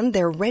 and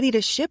they're ready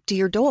to ship to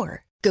your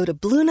door. Go to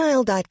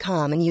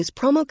BlueNile.com and use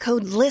promo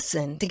code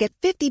LISTEN to get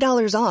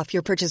 $50 off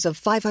your purchase of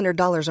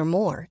 $500 or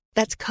more.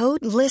 That's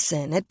code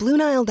LISTEN at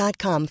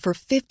BlueNile.com for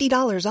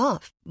 $50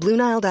 off.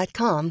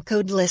 BlueNile.com,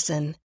 code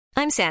LISTEN.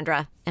 I'm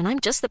Sandra, and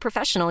I'm just the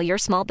professional your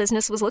small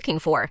business was looking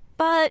for.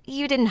 But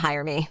you didn't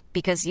hire me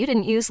because you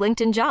didn't use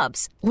LinkedIn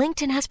Jobs.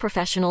 LinkedIn has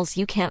professionals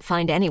you can't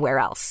find anywhere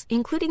else,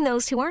 including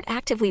those who aren't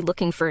actively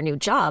looking for a new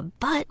job,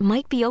 but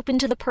might be open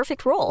to the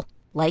perfect role,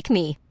 like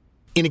me.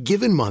 In a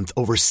given month,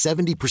 over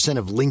 70%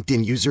 of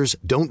LinkedIn users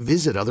don't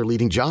visit other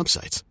leading job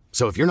sites.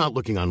 So if you're not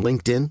looking on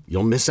LinkedIn,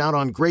 you'll miss out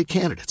on great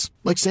candidates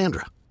like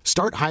Sandra.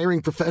 Start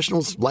hiring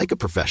professionals like a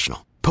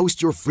professional.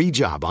 Post your free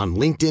job on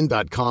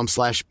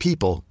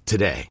linkedin.com/people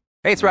today.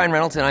 Hey, it's Ryan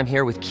Reynolds, and I'm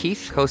here with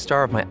Keith,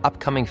 co-star of my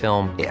upcoming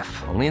film, If,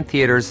 only in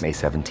theaters May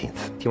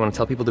 17th. Do you want to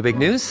tell people the big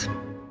news?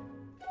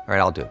 All right,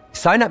 I'll do it.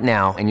 Sign up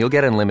now and you'll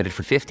get unlimited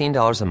for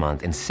 $15 a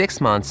month and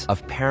 6 months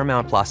of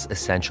Paramount Plus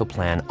Essential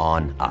Plan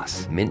on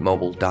us.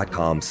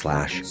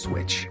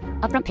 MintMobile.com/switch.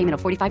 Upfront payment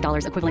of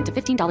 $45 equivalent to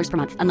 $15 per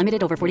month.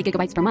 Unlimited over 40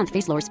 gigabytes per month.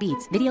 Face lower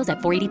speeds. Videos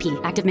at 480p.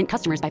 Active Mint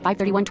customers by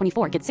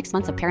 531.24 get 6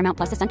 months of Paramount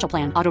Plus Essential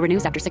Plan. Auto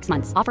renews after 6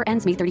 months. Offer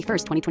ends May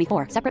 31st,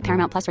 2024. Separate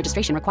Paramount Plus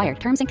registration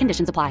required. Terms and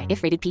conditions apply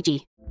if rated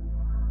PG.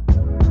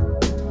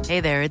 Hey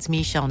there, it's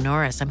Michelle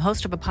Norris. I'm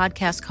host of a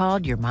podcast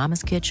called Your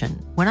Mama's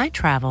Kitchen. When I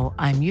travel,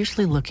 I'm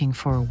usually looking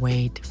for a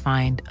way to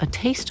find a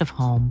taste of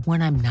home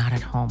when I'm not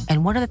at home.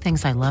 And one of the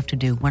things I love to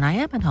do when I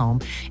am at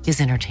home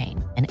is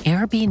entertain. And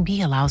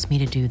Airbnb allows me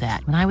to do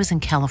that. When I was in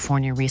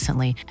California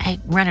recently, I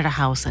rented a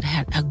house that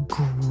had a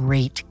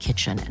great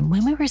kitchen. And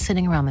when we were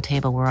sitting around the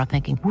table, we're all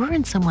thinking, we're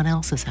in someone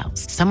else's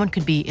house. Someone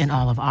could be in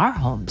all of our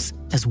homes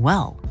as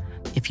well.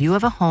 If you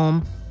have a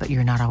home, but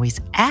you're not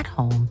always at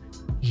home,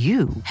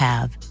 you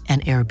have an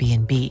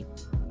Airbnb.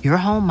 Your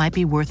home might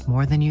be worth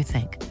more than you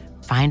think.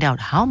 Find out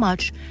how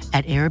much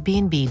at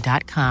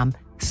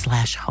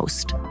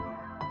airbnb.com/host.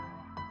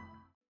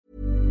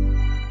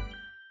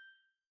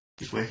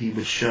 Where he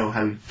would show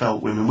how he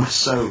felt women were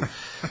so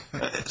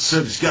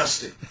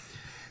disgusting.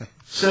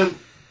 So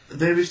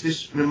there is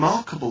this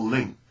remarkable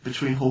link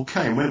between Hall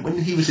Caine when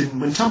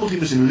Tumblety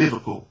was in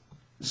Liverpool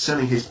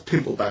selling his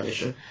pimple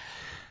banisher.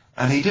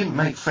 And he didn't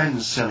make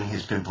friends selling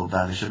his pimple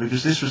banisher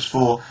because this was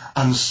for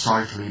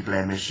unsightly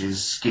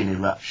blemishes, skin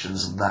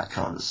eruptions and that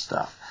kind of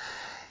stuff.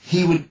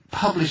 He would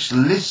publish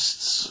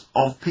lists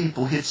of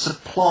people he'd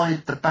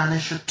supplied the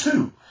banisher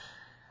to.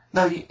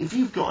 Now, if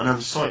you've got an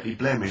unsightly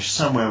blemish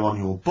somewhere on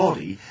your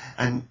body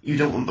and you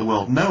don't want the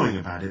world knowing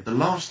about it, the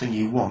last thing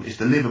you want is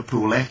the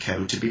Liverpool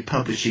Echo to be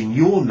publishing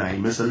your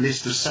name as a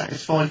list of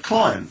satisfied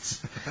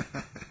clients.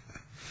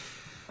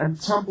 And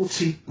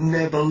Tumblety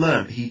never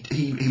learned.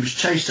 He was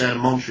chased out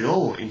of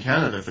Montreal in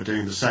Canada for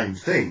doing the same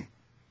thing.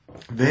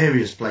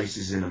 Various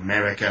places in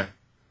America.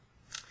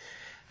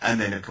 And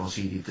then, of course,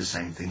 he did the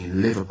same thing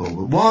in Liverpool.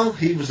 But while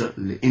he was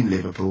in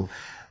Liverpool,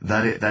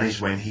 that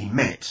is when he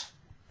met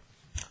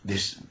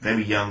this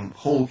very young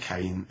Hall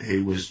Caine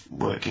who was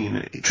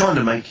trying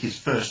to make his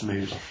first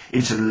move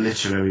into the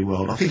literary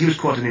world. I think he was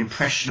quite an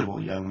impressionable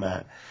young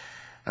man.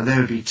 And there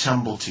would be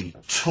Tumblety,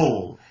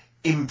 tall,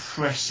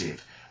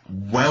 impressive,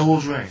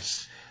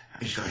 well-dressed.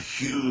 He's got a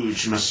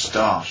huge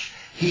moustache.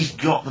 He's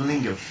got the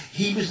lingo.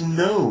 He was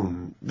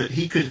known that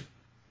he had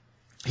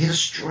a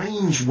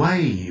strange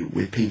way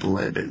with people,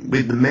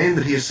 with the men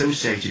that he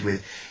associated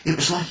with. It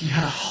was like he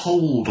had a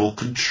hold or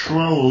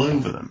control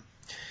over them.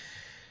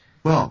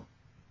 Well,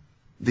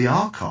 the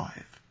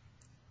archive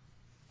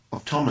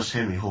of Thomas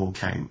Henry Hall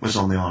Caine was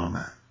on the Isle of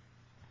Man.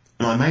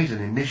 And I made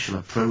an initial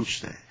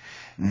approach there,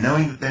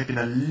 knowing that there had been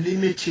a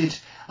limited,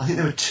 I think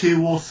there were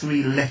 2 or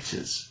 3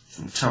 letters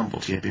from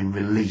Tumblety had been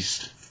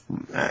released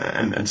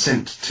and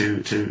sent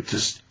to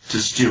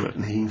Stuart,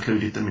 and he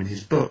included them in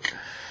his book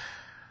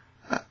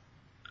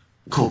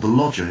called The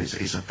Lodger.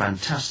 It's a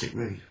fantastic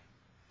read.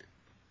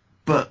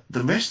 But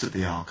the rest of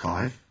the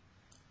archive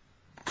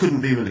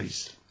couldn't be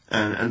released,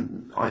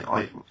 and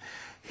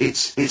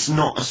it's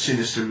not a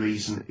sinister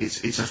reason.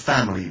 It's a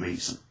family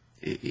reason.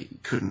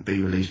 It couldn't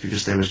be released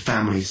because there was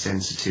family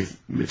sensitive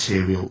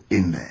material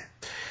in there.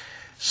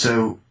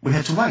 So we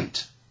had to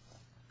wait.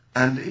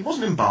 And it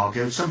wasn't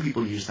embargoed. Some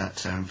people use that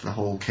term for the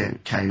Hall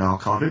Caine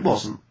archive. It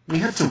wasn't. We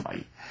had to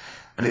wait.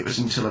 And it was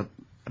until a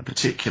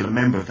particular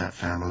member of that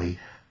family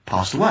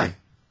passed away.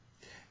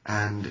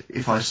 And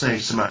if I say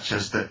so much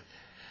as that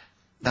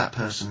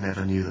person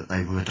never knew that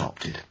they were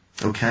adopted.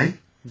 Okay?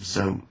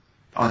 So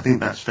I think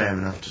that's fair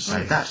enough to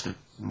say. That's the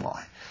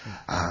why.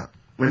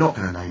 We're not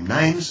going to name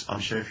names. I'm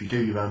sure if you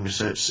do your own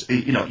research,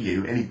 not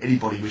you,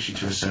 anybody wishing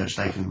to research,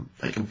 they can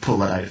pull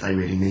that out if they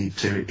really need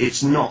to.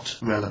 It's not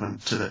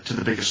relevant to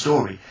the bigger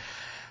story.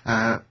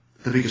 The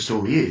bigger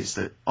story is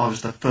that I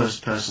was the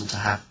first person to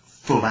have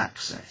full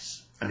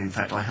access, and in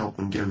fact I helped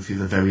them go through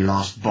the very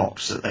last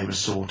box that they were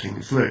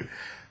sorting through,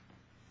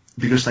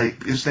 because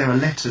there are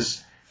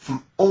letters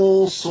from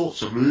all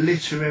sorts of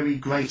literary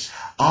greats,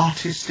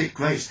 artistic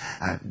greats.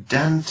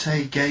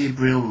 Dante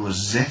Gabriel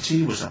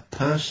Rossetti was a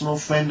personal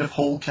friend of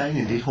Hall Caine.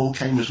 Indeed, Hall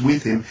Caine was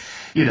with him,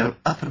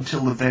 up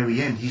until the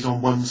very end. He's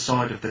on one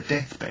side of the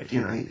deathbed.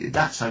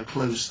 That's how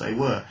close they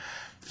were.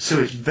 So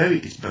it's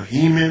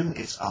bohemian,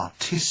 it's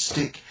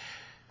artistic.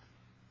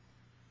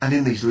 And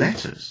in these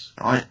letters,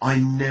 I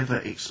never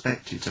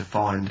expected to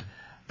find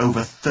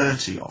over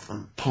 30 of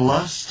them,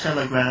 plus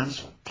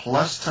telegrams,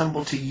 plus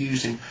Tumblety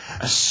using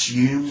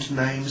assumed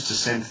names to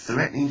send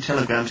threatening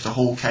telegrams to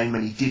Hall Caine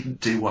when he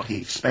didn't do what he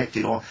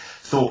expected or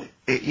thought,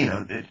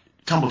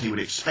 Tumblety would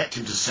expect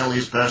him to sell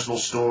his personal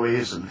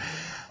stories, and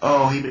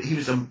he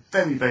was a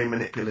very, very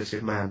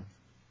manipulative man.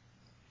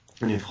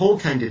 And if Hall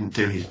Caine didn't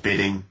do his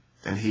bidding,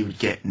 then he would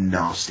get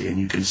nasty, and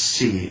you can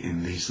see it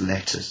in these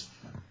letters.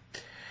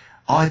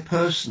 I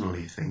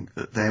personally think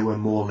that there were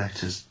more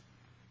letters.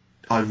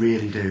 I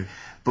really do.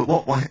 But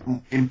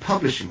in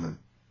publishing them,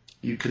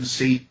 you can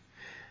see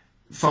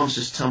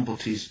Francis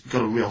Tumblety's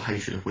got a real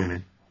hatred of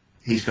women.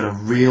 He's got a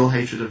real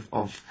hatred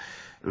of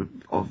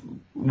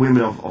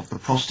women of the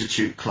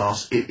prostitute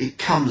class. It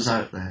comes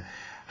out there,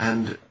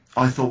 and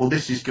I thought, well,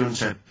 this is going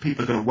to,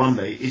 people are going to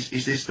wonder,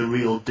 is this the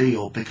real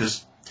deal?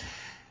 Because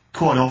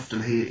quite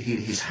often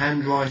his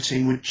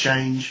handwriting would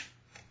change.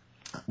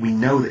 We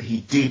know that he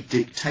did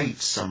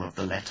dictate some of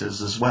the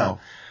letters as well.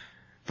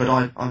 But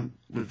I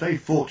was very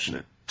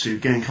fortunate to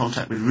get in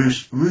contact with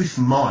Ruth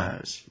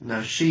Myers.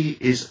 Now, she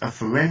is a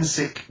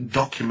forensic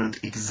document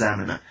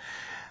examiner.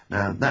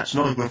 Now, that's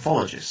not a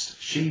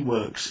graphologist. She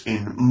works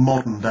in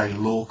modern-day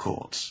law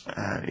courts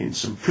in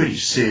some pretty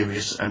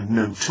serious and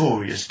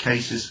notorious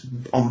cases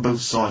on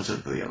both sides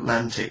of the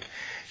Atlantic.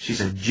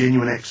 She's a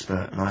genuine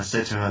expert, and I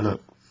said to her,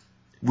 look,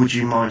 would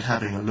you mind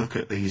having a look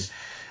at these?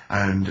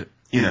 And,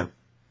 you know,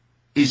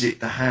 is it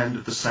the hand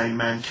of the same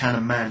man? Can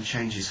a man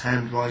change his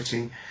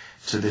handwriting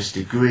to this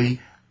degree?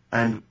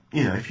 And,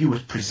 you know, if you were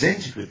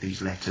presented with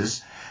these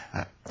letters,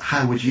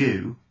 how would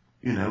you,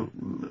 you know,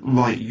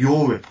 write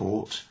your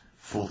report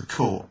for the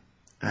court?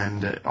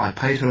 And I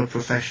paid her a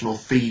professional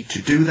fee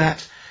to do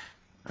that,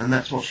 and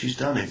that's what she's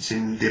done.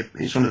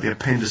 It's one of the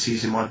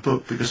appendices in my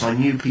book, because I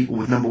knew people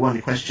would, number one,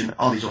 question,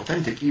 are these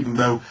authentic, even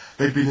though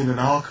they've been in an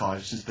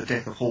archive since the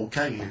death of Hall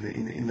Caine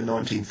in the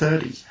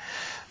 1930s,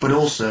 but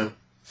also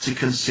to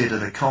consider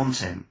the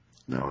content.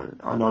 Now,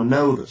 and I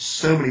know that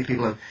so many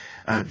people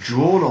have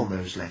drawn on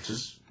those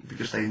letters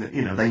because they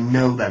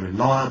know they're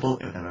reliable.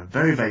 They're a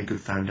very, very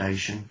good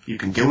foundation. You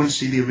can go and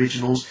see the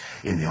originals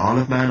in the Isle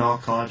of Man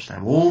archives.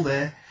 They're all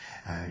there.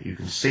 You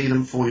can see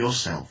them for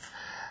yourself.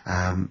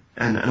 And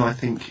I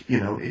think, you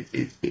know,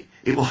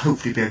 it will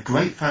hopefully be a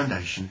great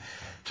foundation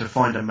to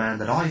find a man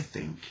that I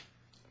think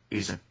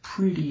is a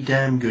pretty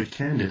damn good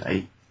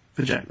candidate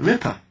for Jack the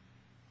Ripper.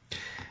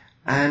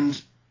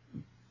 And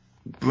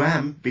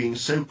Bram being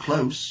so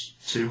close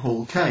to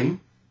Hall Caine,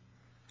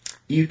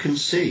 you can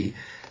see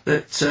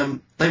that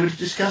they would have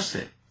discussed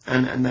it,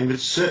 and they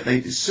would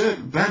certainly.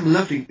 Bram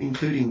loved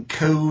including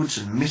codes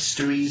and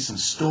mysteries and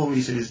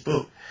stories in his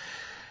book,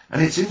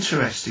 and it's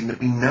interesting that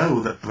we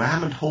know that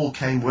Bram and Hall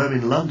Caine were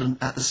in London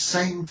at the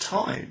same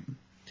time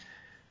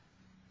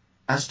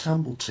as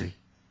Tumblety.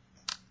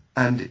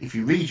 And if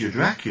you read your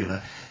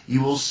Dracula,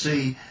 you will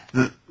see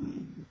that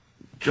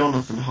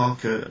Jonathan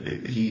Harker,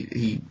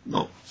 he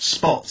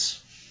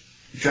spots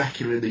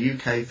Dracula in the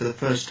UK for the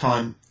first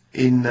time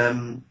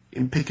in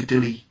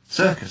Piccadilly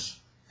Circus,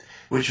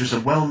 which was a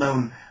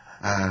well-known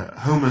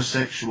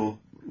homosexual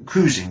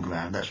cruising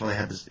ground. That's why they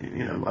had this,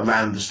 you know,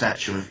 around the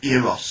statue of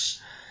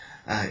Eros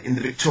in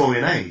the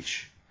Victorian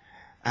age.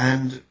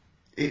 And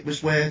it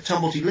was where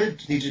Tumblety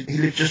lived. He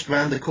lived just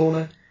round the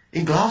corner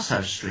in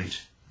Glasshouse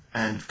Street.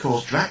 And, of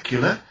course,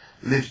 Dracula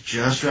lived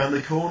just round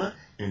the corner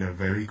in a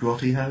very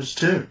grotty house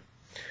too.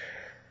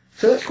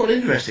 So that's quite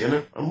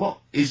interesting. And what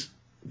is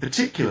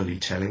particularly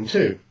telling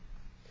too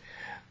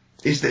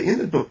is that in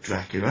the book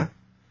Dracula,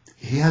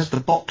 he has the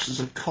boxes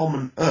of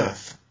common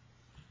earth,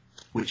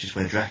 which is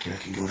where Dracula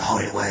can go and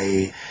hide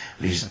away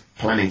when he's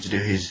planning to do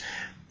his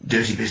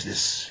dirty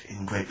business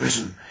in Great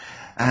Britain.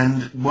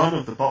 And one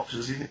of the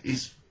boxes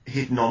is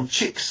hidden on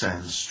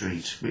Chicksand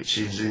Street, which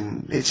is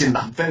in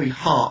the very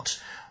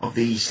heart of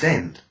the East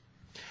End.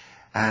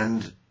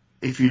 And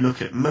if you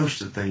look at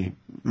most of the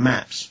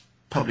maps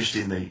published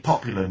in the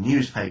popular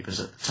newspapers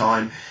at the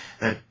time,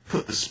 they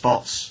put the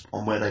spots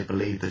on where they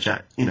believe the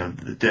Jack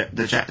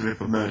the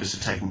Ripper murders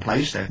had taken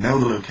place. They know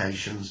the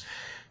locations,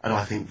 and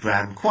I think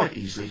Bram quite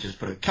easily just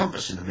put a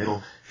compass in the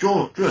middle,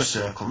 drew a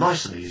circle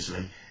nice and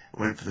easily,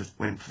 went for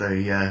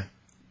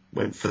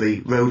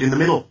the road in the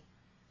middle,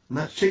 and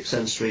that's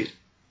Chicksand Street.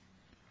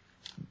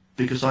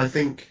 Because I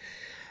think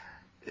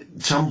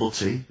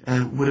Tumblety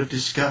would have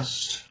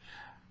discussed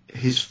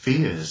his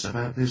fears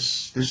about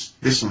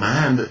this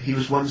man that he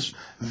was once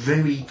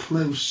very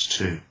close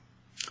to.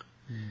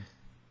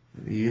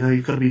 You know,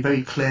 you've got to be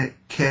very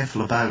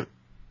careful about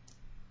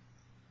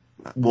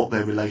what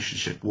their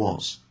relationship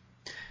was.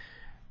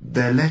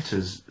 Their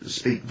letters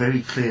speak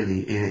very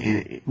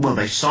clearly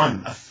they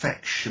sign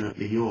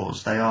affectionately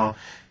yours. They are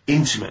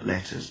intimate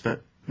letters,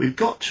 but we've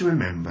got to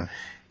remember,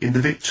 in the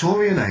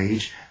Victorian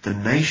age, the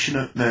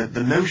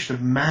notion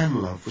of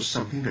man love was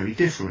something very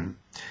different.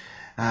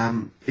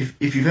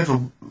 If you've ever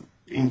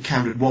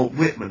encountered Walt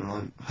Whitman, and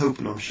I'm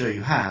hoping I'm sure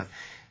you have,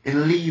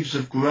 in Leaves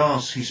of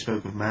Grass he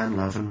spoke of man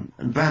love,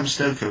 and Bram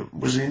Stoker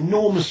was an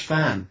enormous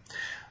fan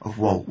of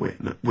Walt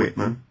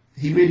Whitman.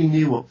 He really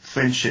knew what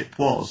friendship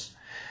was.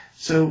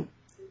 So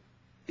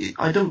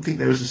I don't think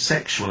there was a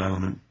sexual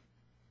element.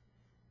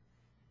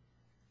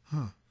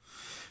 Huh.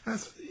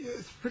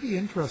 It's pretty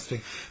interesting.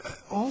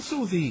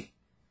 Also, the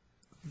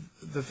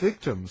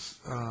victims.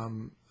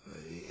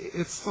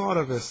 It's thought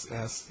of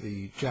as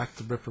the Jack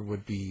the Ripper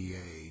would be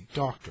a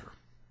doctor.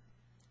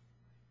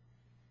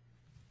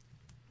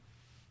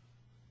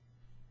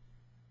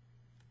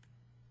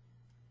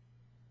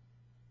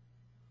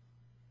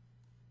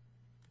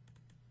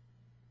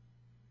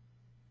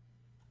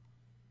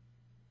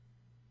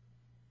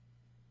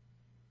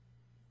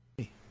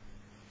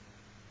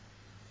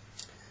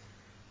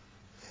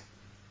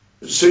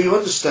 So you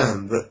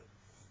understand that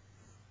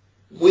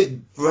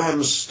with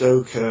Bram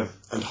Stoker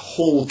and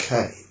Hall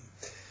Caine,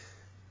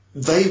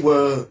 they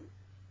were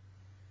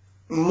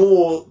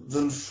more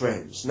than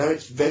friends. Now,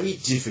 it's very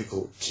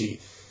difficult to,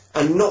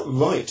 and not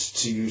right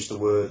to use the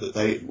word that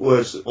they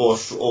words or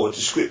a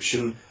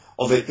description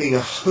of it being a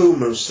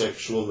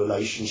homosexual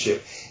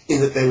relationship,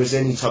 in that there was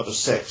any type of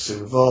sex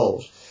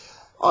involved.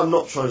 I'm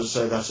not trying to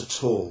say that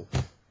at all.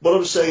 What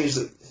I'm saying is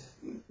that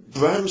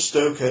Bram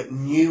Stoker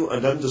knew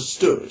and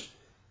understood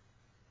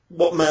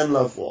what man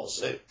love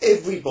was.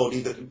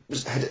 Everybody that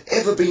had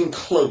ever been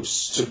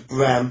close to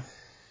Bram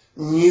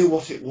knew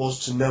what it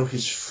was to know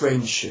his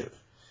friendship.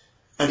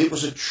 And it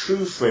was a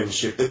true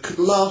friendship that could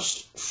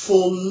last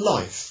for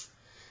life.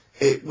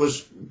 It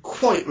was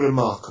quite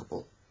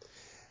remarkable.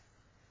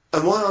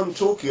 And why I'm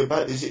talking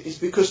about this is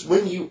because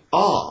when you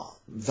are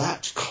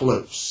that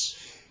close,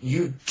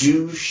 you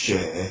do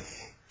share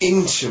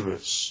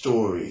intimate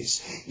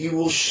stories. You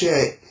will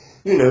share,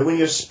 when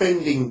you're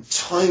spending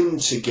time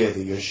together,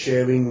 you're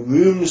sharing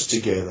rooms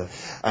together,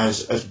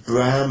 as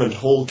Bram and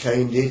Hall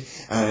Caine did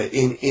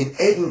in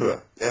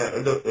Edinburgh,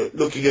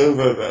 looking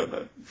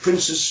over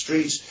Princes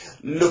Street,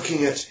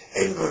 looking at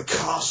Edinburgh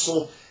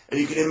Castle, and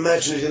you can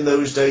imagine it in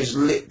those days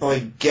lit by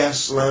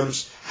gas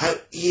lamps, how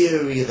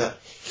eerie that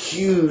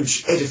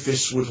huge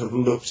edifice would have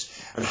looked,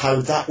 and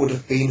how that would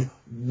have been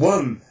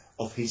one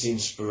of his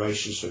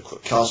inspirations for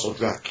Castle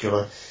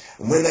Dracula.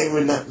 And when they were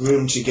in that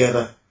room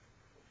together,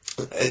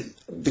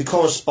 the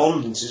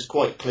correspondence is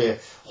quite clear.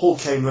 Hall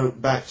Caine wrote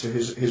back to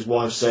his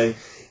wife saying,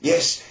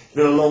 "Yes, it's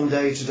been a long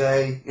day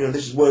today."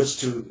 This is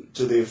words to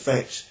the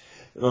effect,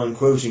 and I'm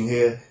quoting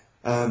here.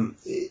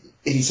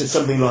 He said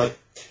something like,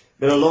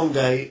 "Been a long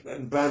day,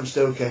 and Bram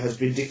Stoker has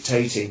been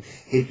dictating.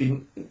 He'd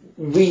been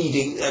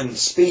reading and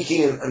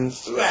speaking and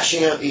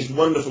thrashing out these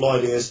wonderful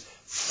ideas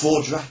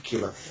for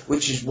Dracula,"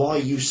 which is why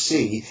you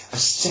see a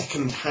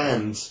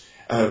second-hand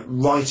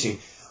writing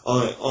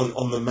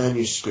on the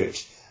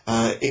manuscript.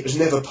 It was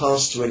never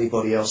passed to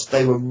anybody else.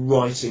 They were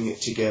writing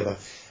it together,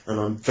 and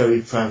I'm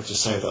very proud to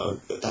say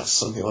that that's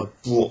something I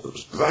brought that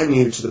was brand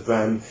new to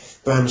the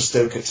Bram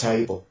Stoker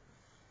table,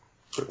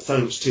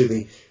 thanks to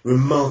the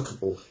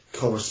remarkable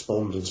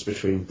correspondence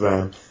between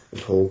Bram and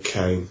Hall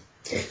Caine.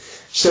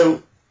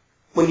 So,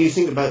 when you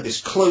think about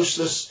this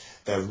closeness,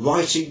 they're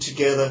writing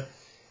together.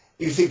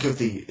 You think of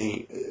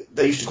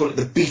they used to call it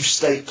the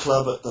Beefsteak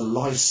Club at the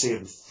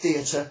Lyceum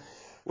Theatre,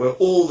 where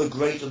all the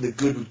great and the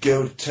good would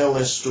go to tell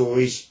their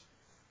stories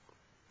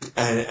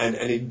and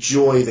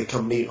enjoy the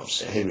company of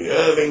Sir Henry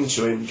Irving,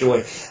 to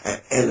enjoy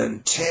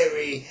Ellen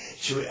Terry.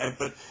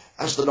 But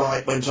as the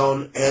night went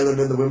on, Ellen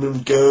and the women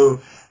would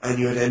go, and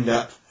you would end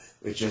up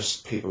with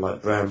just people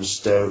like Bram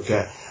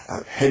Stoker,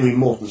 Henry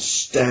Morton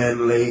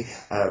Stanley,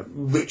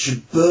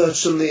 Richard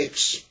Burton the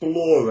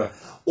Explorer,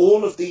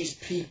 all of these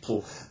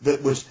people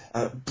that would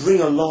bring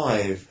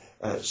alive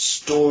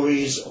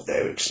stories of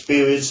their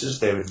experiences,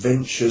 their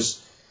adventures.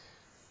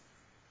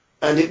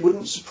 And it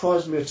wouldn't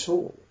surprise me at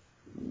all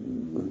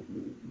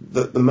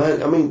that the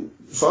man,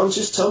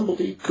 Francis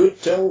Tumblety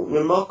could tell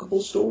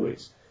remarkable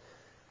stories.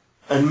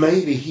 And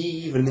maybe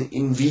he even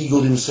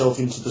inveigled himself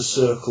into the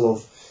circle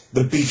of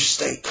the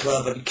Beefsteak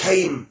Club and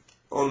came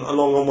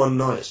along on one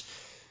night.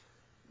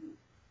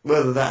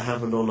 Whether that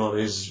happened or not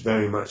is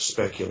very much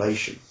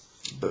speculation.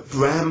 But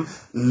Bram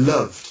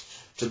loved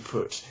to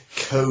put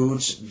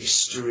codes,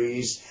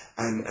 mysteries,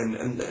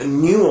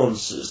 and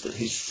nuances that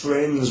his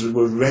friends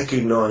would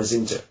recognise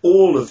into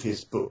all of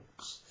his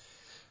books.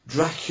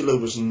 Dracula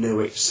was no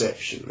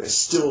exception. There's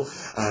still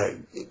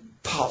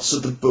parts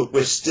of the book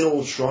we're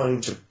still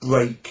trying to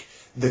break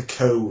the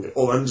code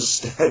or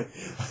understand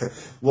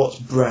what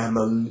Bram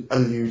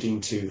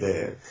alluding to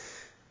there.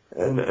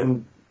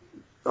 And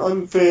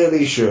I'm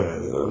fairly sure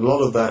that a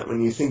lot of that,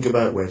 when you think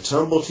about where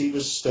Tumblety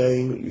was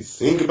staying, when you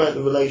think about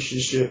the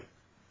relationship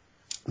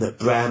that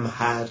Bram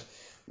had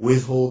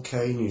with Hall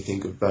Caine, you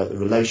think about the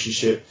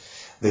relationship,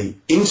 the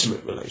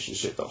intimate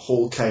relationship that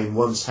Hall Caine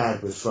once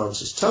had with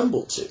Francis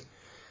Tumblety,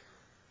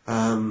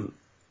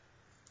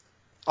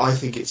 I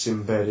think it's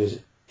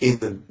embedded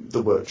in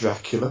the word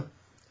Dracula.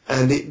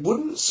 And it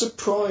wouldn't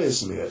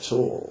surprise me at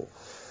all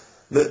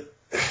that,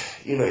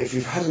 if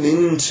you've had an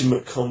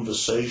intimate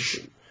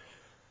conversation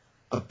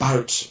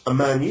about a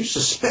man you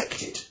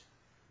suspected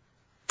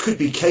could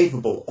be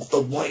capable of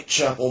the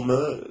Whitechapel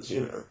murders,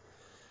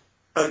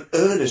 an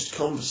earnest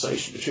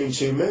conversation between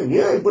two men,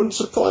 it wouldn't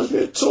surprise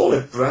me at all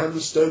if Bram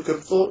Stoker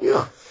thought,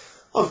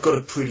 I've got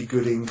a pretty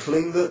good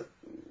inkling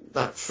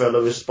that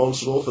fellow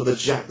responsible for the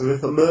Jack the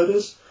Ripper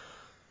murders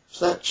is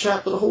that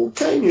chap that Hall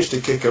Caine used to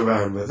kick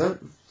around with,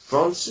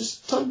 Francis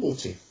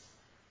Tumblety.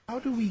 How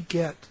do we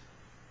get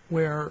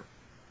where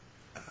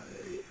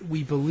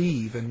we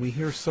believe, and we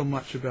hear so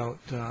much about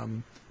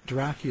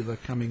Dracula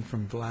coming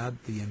from Vlad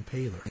the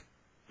Impaler?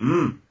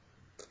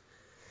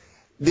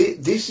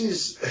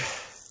 This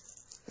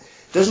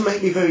doesn't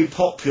make me very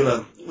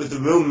popular with the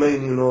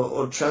Romanian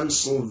or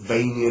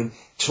Transylvanian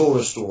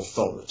tourist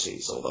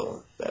authorities,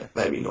 although there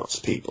may be lots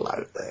of people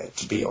out there,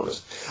 to be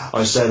honest.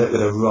 I say that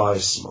with a wry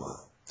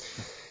smile.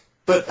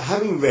 But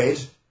having read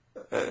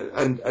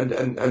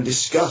and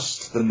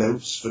discussed the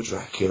notes for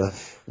Dracula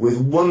with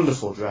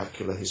wonderful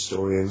Dracula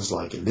historians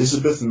like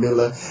Elizabeth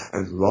Miller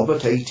and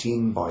Robert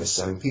Eighteen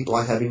Bysang, people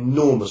I have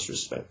enormous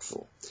respect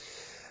for,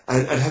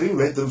 and having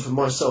read them for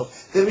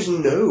myself, there is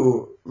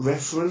no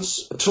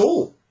reference at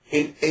all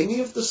in any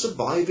of the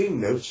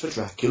surviving notes for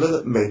Dracula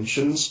that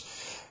mentions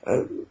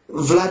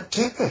Vlad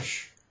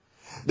Tepes.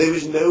 There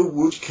is no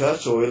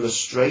woodcut or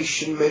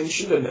illustration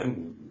mentioned,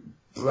 and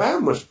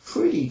Bram was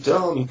pretty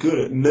darn good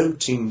at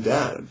noting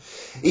down.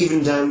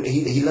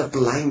 He loved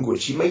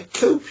language. He made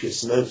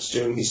copious notes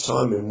during his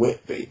time in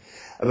Whitby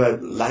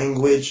about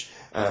language,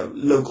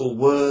 local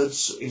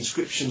words,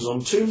 inscriptions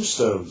on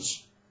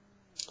tombstones.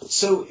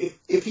 So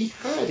if he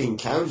had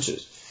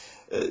encountered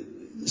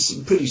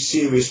some pretty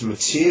serious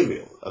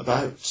material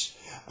about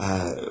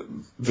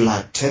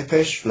Vlad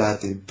Tepes, Vlad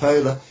the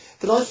Impaler,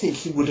 then I think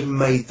he would have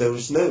made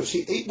those notes.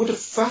 It would have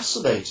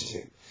fascinated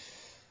him.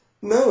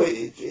 No,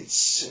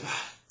 it's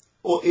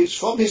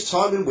from his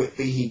time in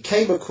Whitby. He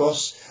came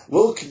across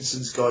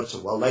Wilkinson's Guide to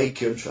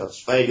Wallachia and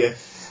Transylvania,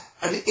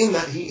 and in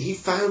that he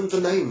found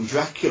the name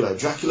Dracula.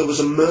 Dracula was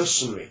a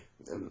mercenary,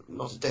 and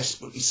not a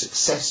desperately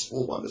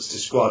successful one as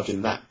described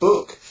in that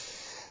book.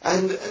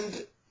 And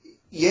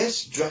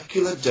yes,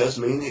 Dracula does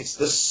mean it's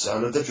the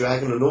son of the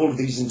dragon and all of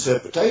these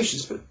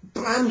interpretations, but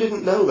Bram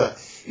didn't know that.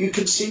 You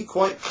could see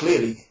quite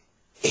clearly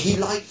he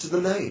liked the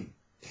name.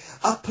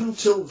 Up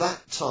until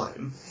that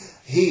time,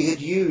 he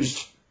had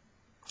used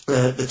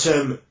the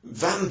term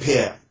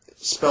vampire,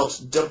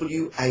 spelt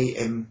Wampir.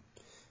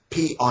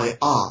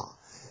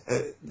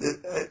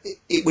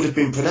 It would have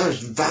been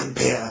pronounced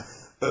vampire,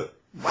 but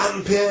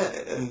Wampir,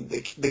 and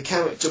the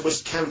character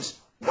was Count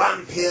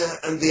Wampir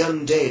and the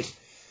Undead.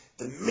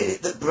 The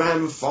minute that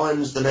Bram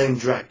finds the name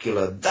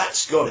Dracula,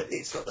 that's got it.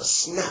 It's got the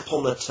snap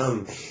on the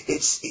tongue.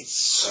 It's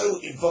so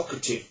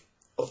evocative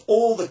of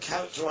all the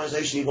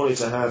characterization he wanted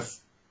to have.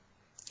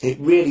 It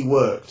really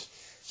worked.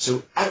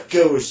 So out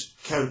goes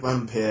Count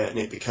Wampir, and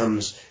it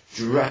becomes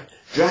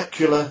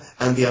Dracula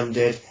and the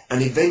Undead,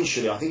 and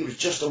eventually, I think it was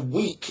just a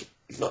week,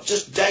 if not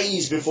just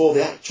days before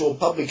the actual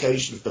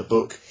publication of the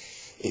book,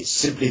 it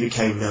simply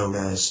became known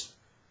as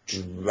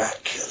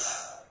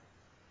Dracula.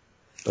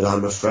 But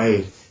I'm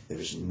afraid there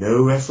is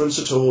no reference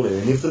at all in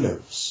any of the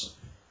notes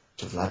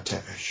to Vlad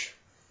Tepes.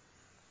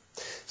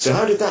 So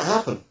how did that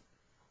happen?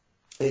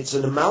 It's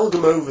an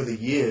amalgam over the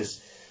years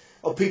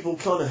of people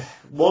kind of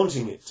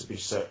wanting it to be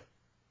so.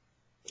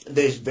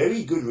 There's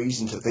very good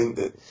reason to think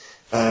that,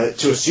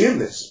 to assume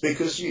this,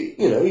 because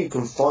you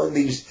can find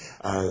these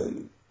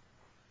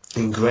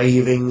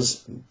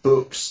engravings,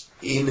 books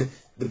in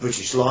the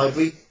British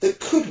Library that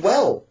could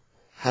well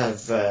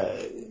have,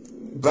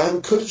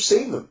 Bram could have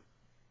seen them.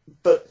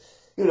 But,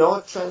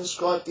 I've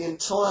transcribed the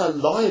entire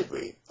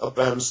library of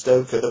Bram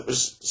Stoker that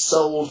was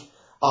sold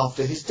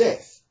after his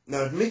death.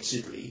 Now,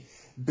 admittedly,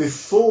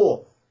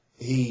 before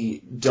he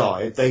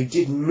died, they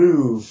did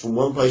move from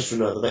one place to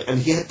another, and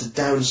he had to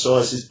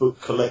downsize his book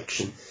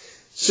collection.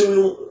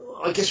 So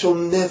I guess we'll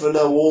never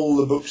know all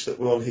the books that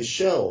were on his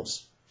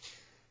shelves.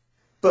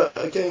 But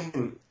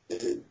again,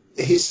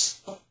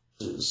 his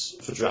chapters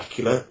for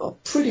Dracula are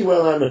pretty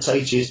well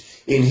annotated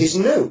in his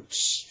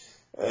notes.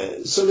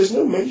 So there's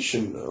no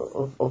mention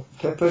of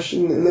Tepes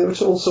in there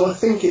at all. So I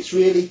think it's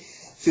really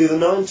through the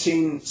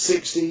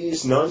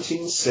 1960s,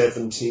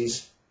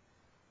 1970s,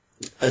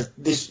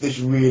 this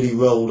really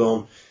rolled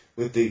on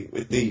with the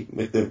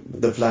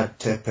Vlad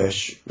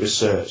Tepes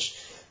research,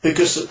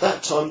 because at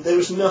that time there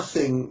was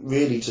nothing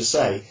really to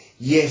say.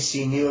 Yes,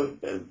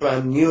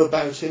 Bram knew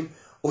about him,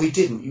 or he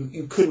didn't.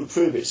 You couldn't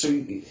prove it. So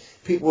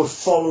people were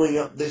following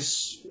up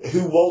this.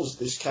 Who was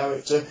this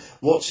character?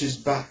 What's his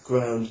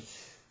background?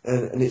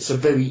 And it's a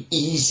very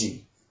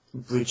easy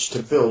bridge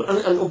to build.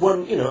 And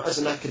one, as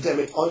an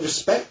academic, I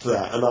respect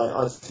that, and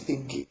I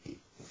think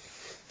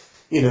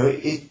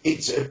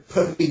it's a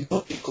perfectly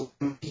logical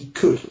thing he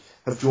could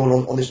have drawn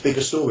on this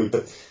bigger story.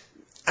 But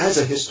as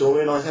a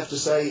historian, I have to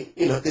say,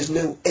 there's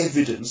no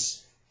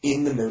evidence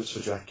in the notes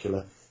for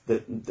Dracula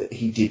that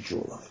he did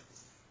draw line.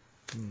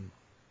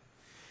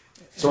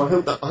 So I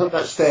hope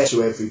that's fair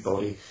to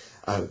everybody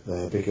out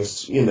there,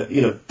 because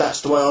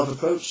that's the way I've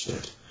approached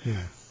it.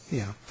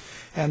 Yeah.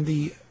 And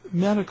the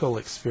medical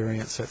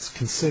experience that's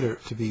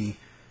considered to be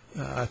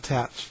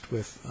attached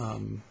with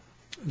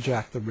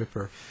Jack the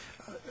Ripper,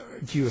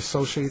 do you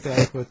associate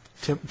that with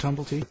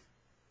Tumblety?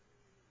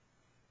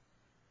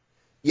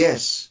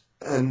 Yes,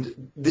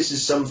 and this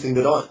is something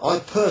that I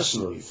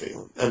personally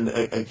feel, and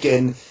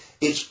again,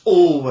 it's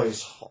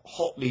always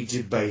hotly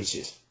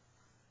debated,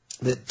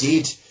 that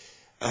did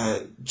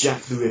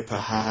Jack the Ripper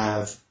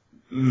have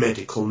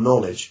medical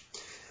knowledge?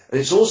 And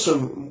it's also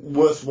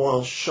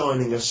worthwhile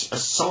shining a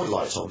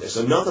sidelight on this.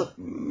 Another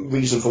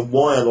reason for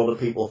why a lot of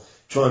people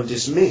try and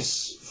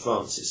dismiss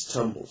Francis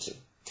Tumblety,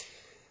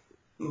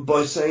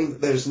 by saying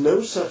that there's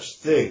no such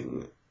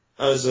thing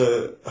as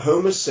a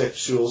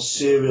homosexual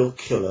serial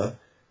killer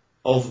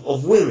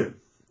of women.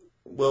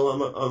 Well,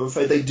 I'm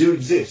afraid they do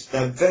exist.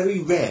 They're very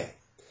rare,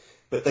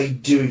 but they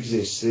do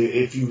exist.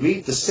 If you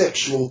read The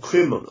Sexual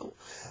Criminal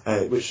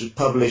which was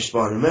published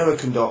by an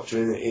American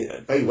doctor,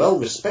 very well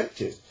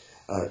respected,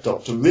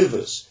 Dr.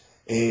 Rivers,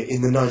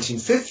 in the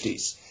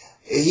 1950s.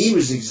 He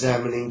was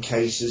examining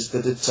cases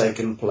that had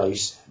taken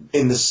place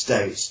in the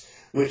States,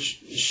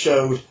 which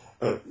showed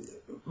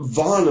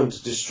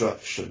violent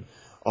destruction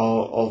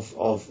of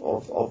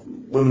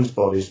women's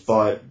bodies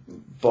by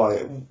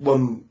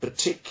one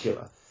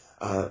particular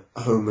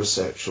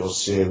homosexual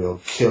serial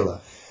killer,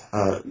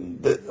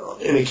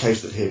 in a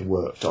case that he had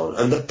worked on.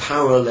 And the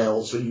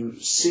parallels, when you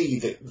see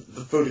the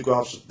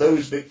photographs of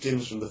those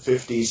victims from the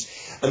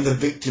 50s and the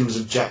victims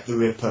of Jack the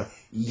Ripper,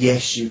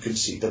 yes, you can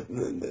see that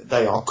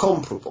they are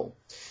comparable.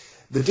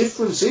 The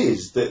difference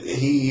is that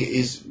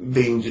he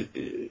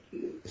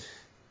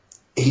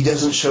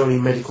doesn't show any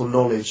medical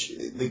knowledge.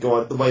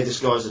 The way this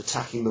guy's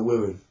attacking the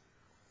women,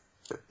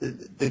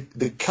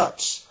 the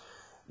cuts,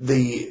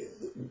 the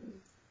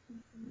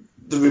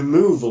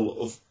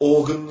removal of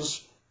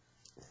organs,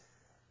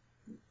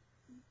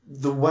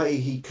 the way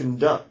he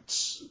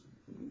conducts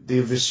the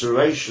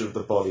evisceration of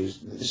the bodies.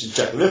 This is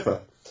Jack the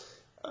Ripper.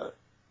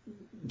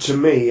 To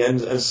me,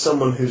 and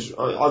someone who's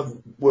I've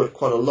worked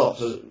quite a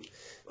lot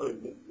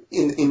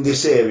in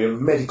this area of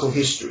medical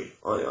history.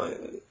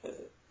 And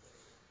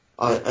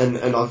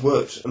I've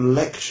worked and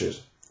lectured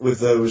with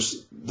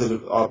those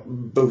that are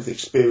both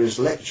experienced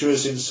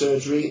lecturers in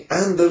surgery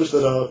and those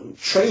that are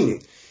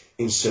training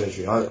in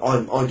surgery.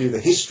 I do the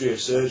history of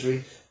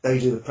surgery, they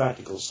do the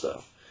practical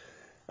stuff.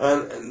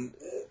 And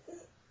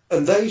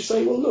they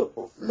say,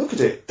 well, look at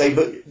it.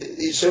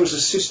 It shows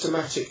a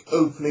systematic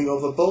opening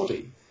of a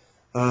body.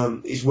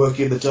 He's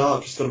working in the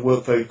dark, he's got to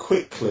work very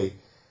quickly.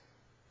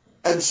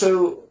 And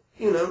so,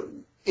 in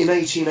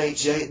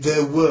 1888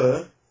 there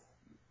were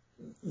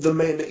the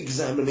men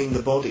examining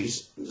the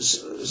bodies.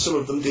 Some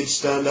of them did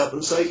stand up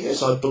and say,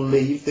 yes, I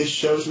believe this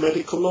shows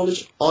medical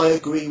knowledge. I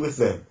agree with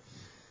them.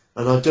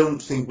 And I don't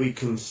think we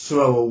can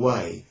throw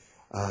away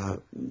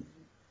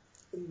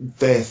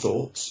their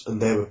thoughts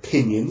and their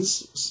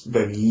opinions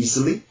very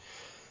easily.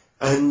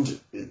 And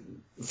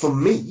for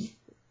me,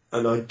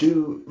 and I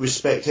do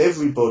respect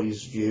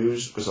everybody's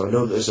views, because I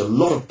know there's a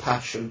lot of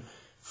passion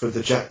for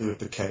the Jack the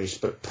Ripper case,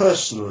 but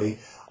personally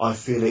I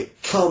feel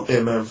it can't be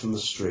a man from the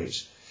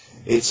street.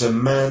 It's a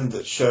man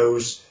that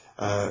shows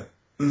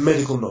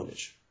medical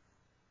knowledge.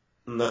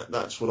 And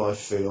that's what I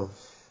feel.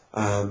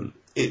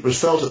 It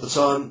was felt at the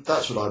time,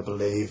 that's what I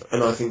believe,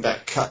 and I think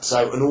that cuts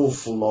out an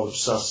awful lot of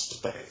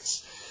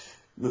suspects.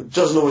 It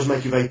doesn't always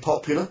make you very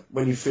popular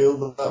when you feel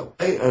that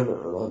way, and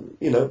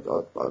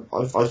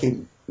I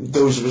think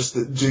those of us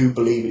that do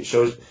believe it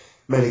shows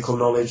medical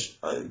knowledge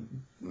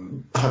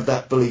have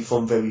that belief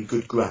on very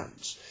good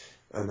grounds.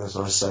 And as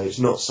I say, it's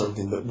not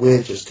something that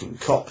we're just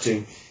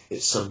concocting,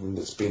 it's something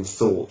that's been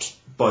thought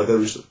by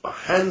those that are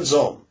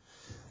hands-on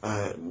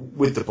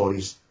with the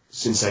bodies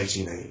since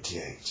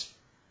 1888.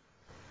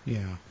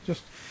 Yeah,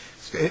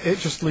 it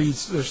just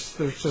leads. There's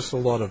just a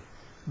lot of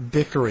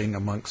bickering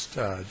amongst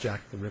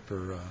Jack the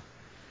Ripper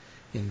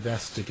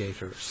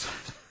investigators.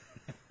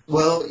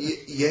 Well,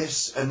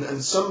 yes,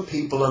 and some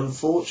people,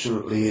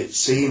 unfortunately, it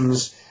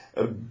seems,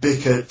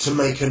 bicker to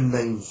make a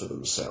name for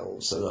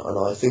themselves, and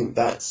I think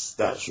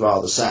that's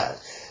rather sad.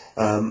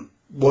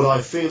 What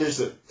I feel is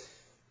that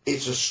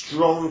it's a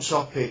strong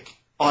topic.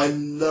 I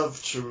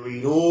love to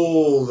read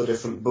all the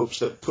different books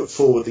that put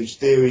forward these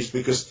theories,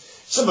 because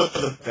some of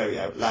them are very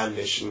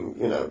outlandish, and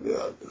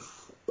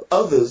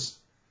others,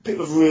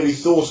 people have really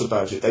thought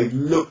about it. They've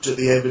looked at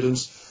the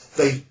evidence,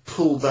 they've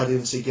pulled that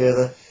in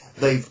together,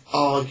 they've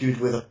argued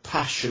with a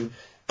passion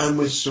and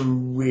with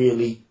some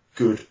really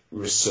good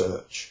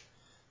research.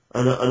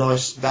 And they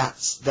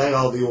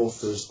are the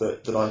authors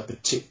that I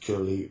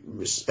particularly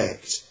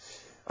respect.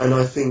 And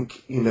I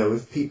think,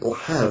 if people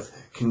have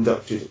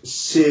conducted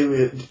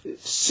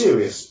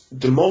serious,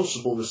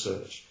 demonstrable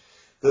research,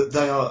 that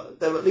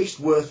they're at least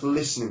worth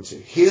listening to.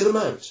 Hear them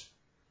out.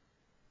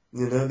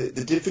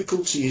 The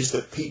difficulty is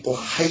that people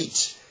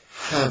hate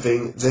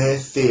having their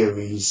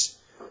theories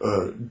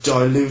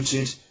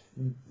diluted,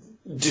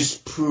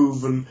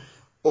 disproven,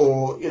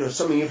 or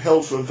something you've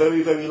held for a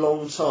very, very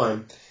long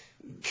time.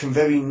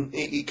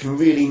 It can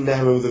really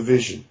narrow the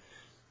vision.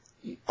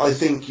 I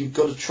think you've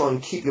got to try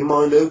and keep your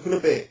mind open a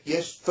bit.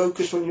 Yes,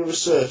 focus when you're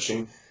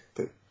researching,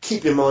 but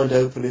keep your mind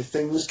open if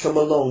things come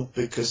along,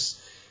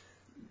 because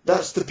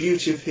that's the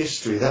beauty of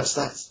history.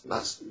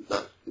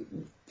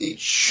 It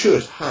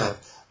should have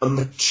a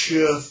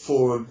mature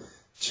forum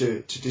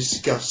to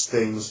discuss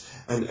things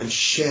and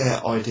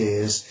share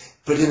ideas,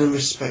 but in a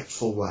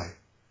respectful way.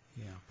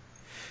 Yeah.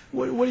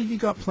 What have you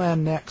got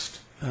planned next?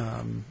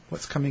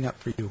 What's coming up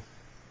for you?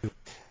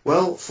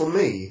 Well, for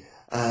me,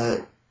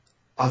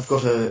 I've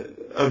got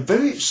a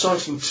very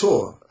exciting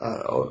tour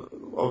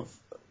of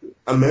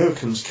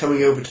Americans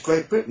coming over to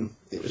Great Britain.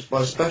 It was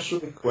by special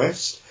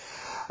request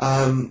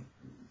from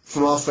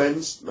our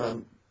friends,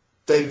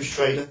 David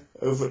Schrader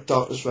over at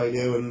Darkness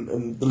Radio,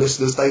 and the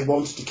listeners. They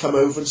wanted to come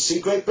over and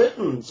see Great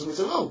Britain. So we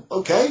said, oh,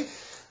 okay.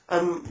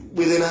 And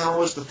within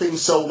hours, the thing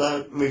sold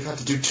out, and we've had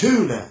to do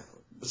 2 now.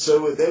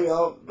 So there we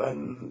are,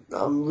 and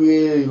I'm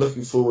really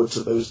looking forward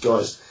to those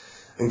guys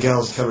and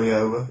gals coming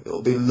over.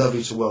 It'll be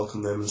lovely to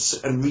welcome them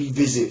and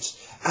revisit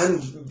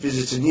and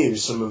visit anew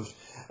some of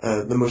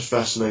the most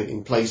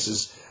fascinating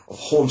places of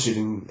haunted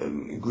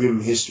and grim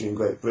history in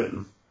Great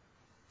Britain.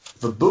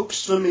 For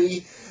books for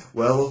me,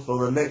 well,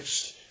 for the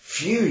next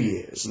few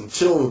years,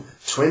 until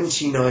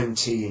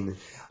 2019,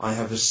 I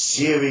have a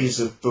series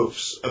of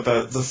books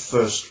about the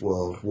First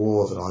World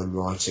War that I'm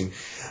writing.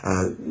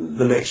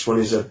 The next one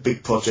is a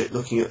big project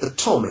looking at the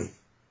Tommy,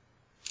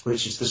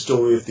 which is the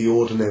story of the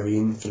ordinary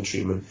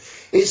infantryman.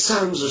 It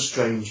sounds a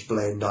strange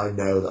blend, I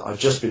know, that I've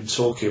just been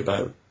talking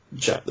about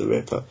Jack the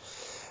Ripper,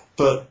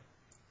 but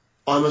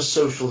I'm a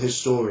social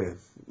historian.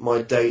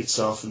 My dates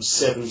are from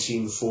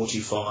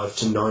 1745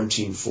 to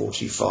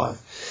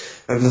 1945,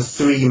 and the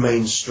three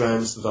main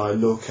strands that I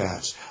look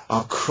at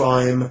are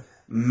crime,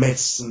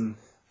 medicine,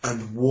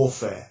 and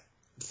warfare,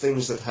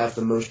 things that have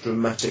the most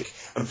dramatic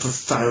and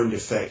profound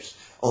effect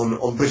on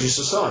British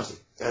society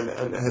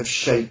and have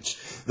shaped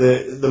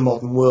the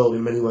modern world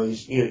in many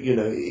ways.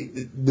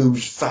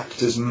 Those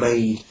factors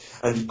made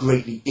and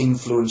greatly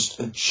influenced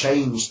and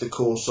changed the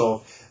course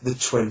of the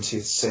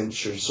 20th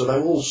century. So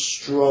they're all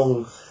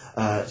strong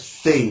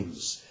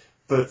themes,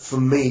 but for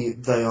me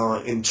they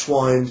are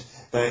entwined,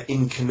 they're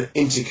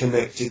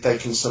interconnected, they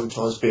can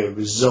sometimes be a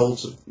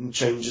result of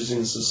changes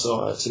in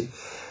society,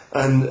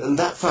 and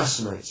that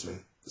fascinates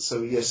me.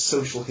 So yes,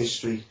 social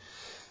history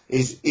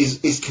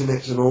is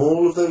connected on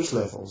all of those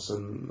levels,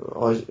 and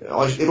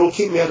it'll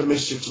keep me out of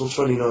mischief till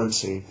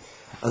 2019,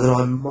 and then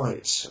I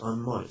might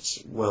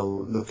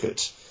well look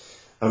at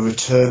a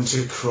return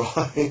to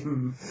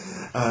crime.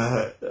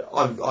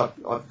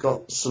 I've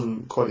got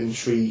some quite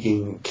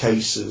intriguing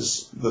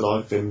cases that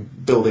I've been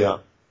building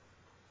up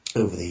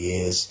over the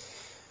years.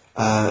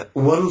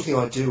 One thing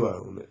I do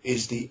own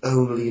is the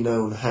only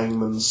known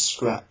hangman's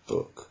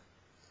scrapbook,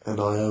 and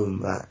I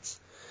own that,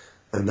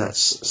 and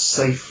that's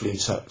safely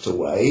tucked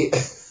away.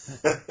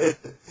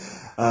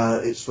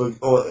 That's for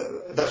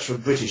a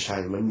British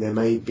hangman. There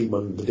may be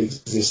one that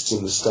exists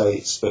in the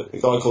States, but a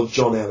guy called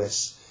John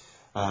Ellis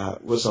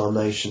was our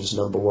nation's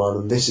number one,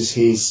 and this is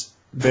his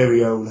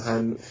very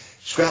own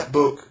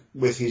scrapbook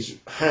with his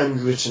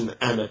handwritten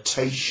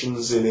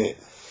annotations in it.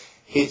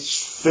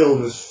 It's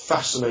filled with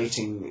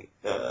fascinating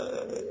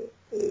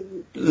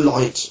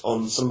light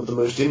on some of the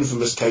most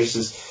infamous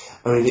cases.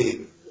 I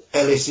mean,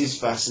 Ellis is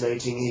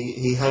fascinating.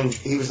 He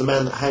was the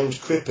man that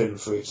hanged Crippen,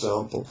 for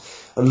example,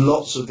 and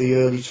lots of the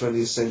early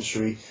 20th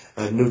century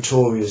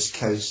notorious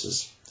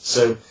cases.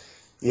 So,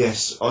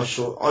 yes, I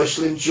shall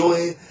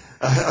enjoy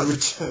a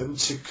return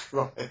to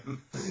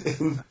crime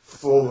in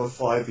 4 or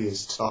 5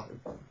 years' time.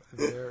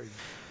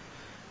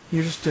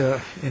 You're just an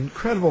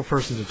incredible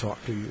person to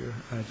talk to.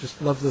 I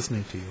just love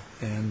listening to you.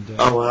 And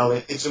oh, well,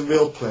 it's a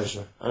real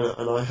pleasure,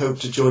 and I hope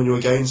to join you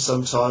again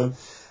sometime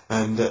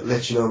and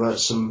let you know about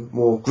some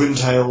more grim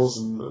tales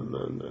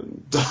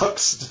and dark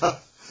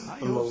stuff. I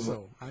hope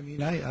so. I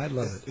mean, I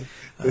love it.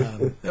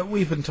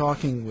 We've been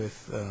talking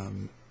with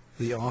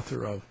the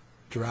author of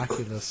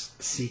Dracula's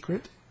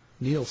Secret,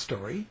 Neil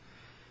Story.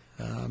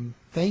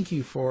 Thank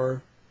you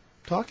for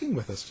talking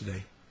with us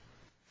today.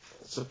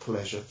 It's a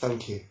pleasure.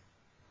 Thank you.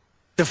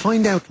 To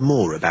find out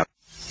more about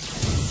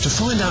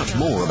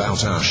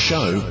our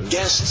show,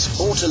 guests,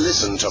 or to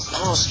listen to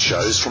past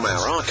shows from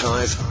our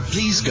archive,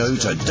 please go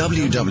to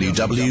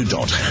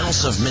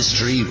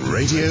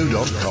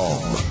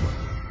www.houseofmysteryradio.com.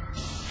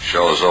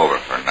 Show's over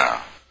for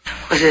now.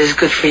 Was it as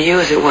good for you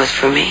as it was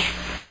for me?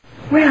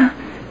 Well,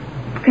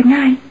 good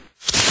night.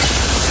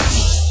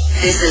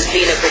 This has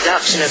been a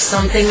production of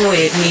Something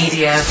Weird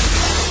Media.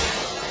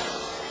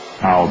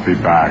 I'll be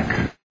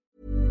back.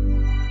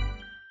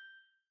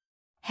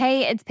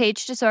 Hey, it's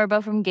Paige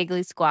DeSorbo from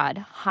Giggly Squad.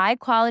 High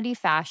quality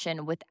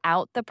fashion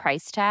without the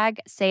price tag.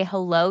 Say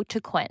hello to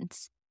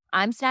Quince.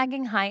 I'm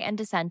snagging high-end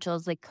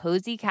essentials like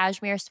cozy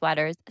cashmere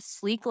sweaters,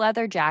 sleek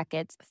leather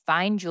jackets,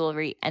 fine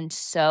jewelry, and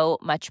so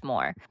much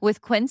more.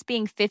 With Quince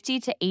being 50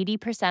 to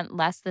 80%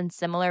 less than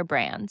similar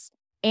brands.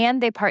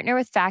 And they partner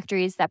with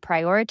factories that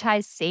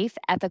prioritize safe,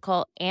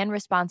 ethical, and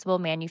responsible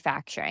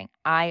manufacturing.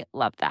 I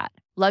love that.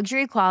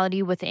 Luxury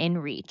quality within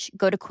reach.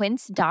 Go to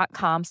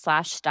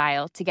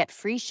quince.com/style to get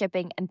free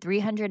shipping and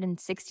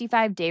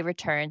 365-day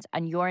returns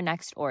on your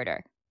next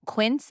order.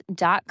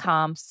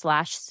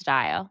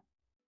 Quince.com/style.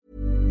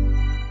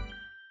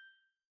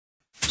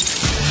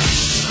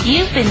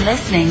 You've been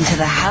listening to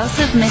the House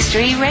of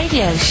Mystery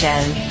radio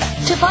show.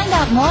 To find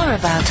out more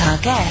about our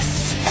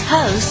guests,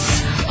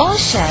 hosts, or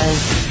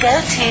shows, go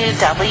to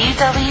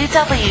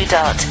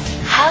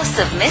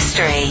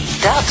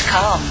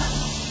www.houseofmystery.com.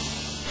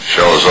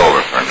 Show's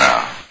over for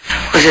now.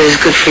 Was it as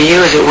good for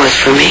you as it was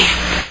for me?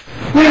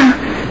 Well,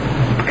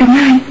 good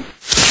night.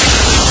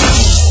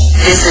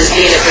 This has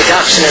been a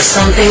production of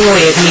Something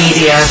Weird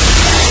Media.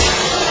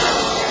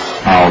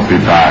 I'll be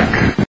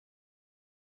back.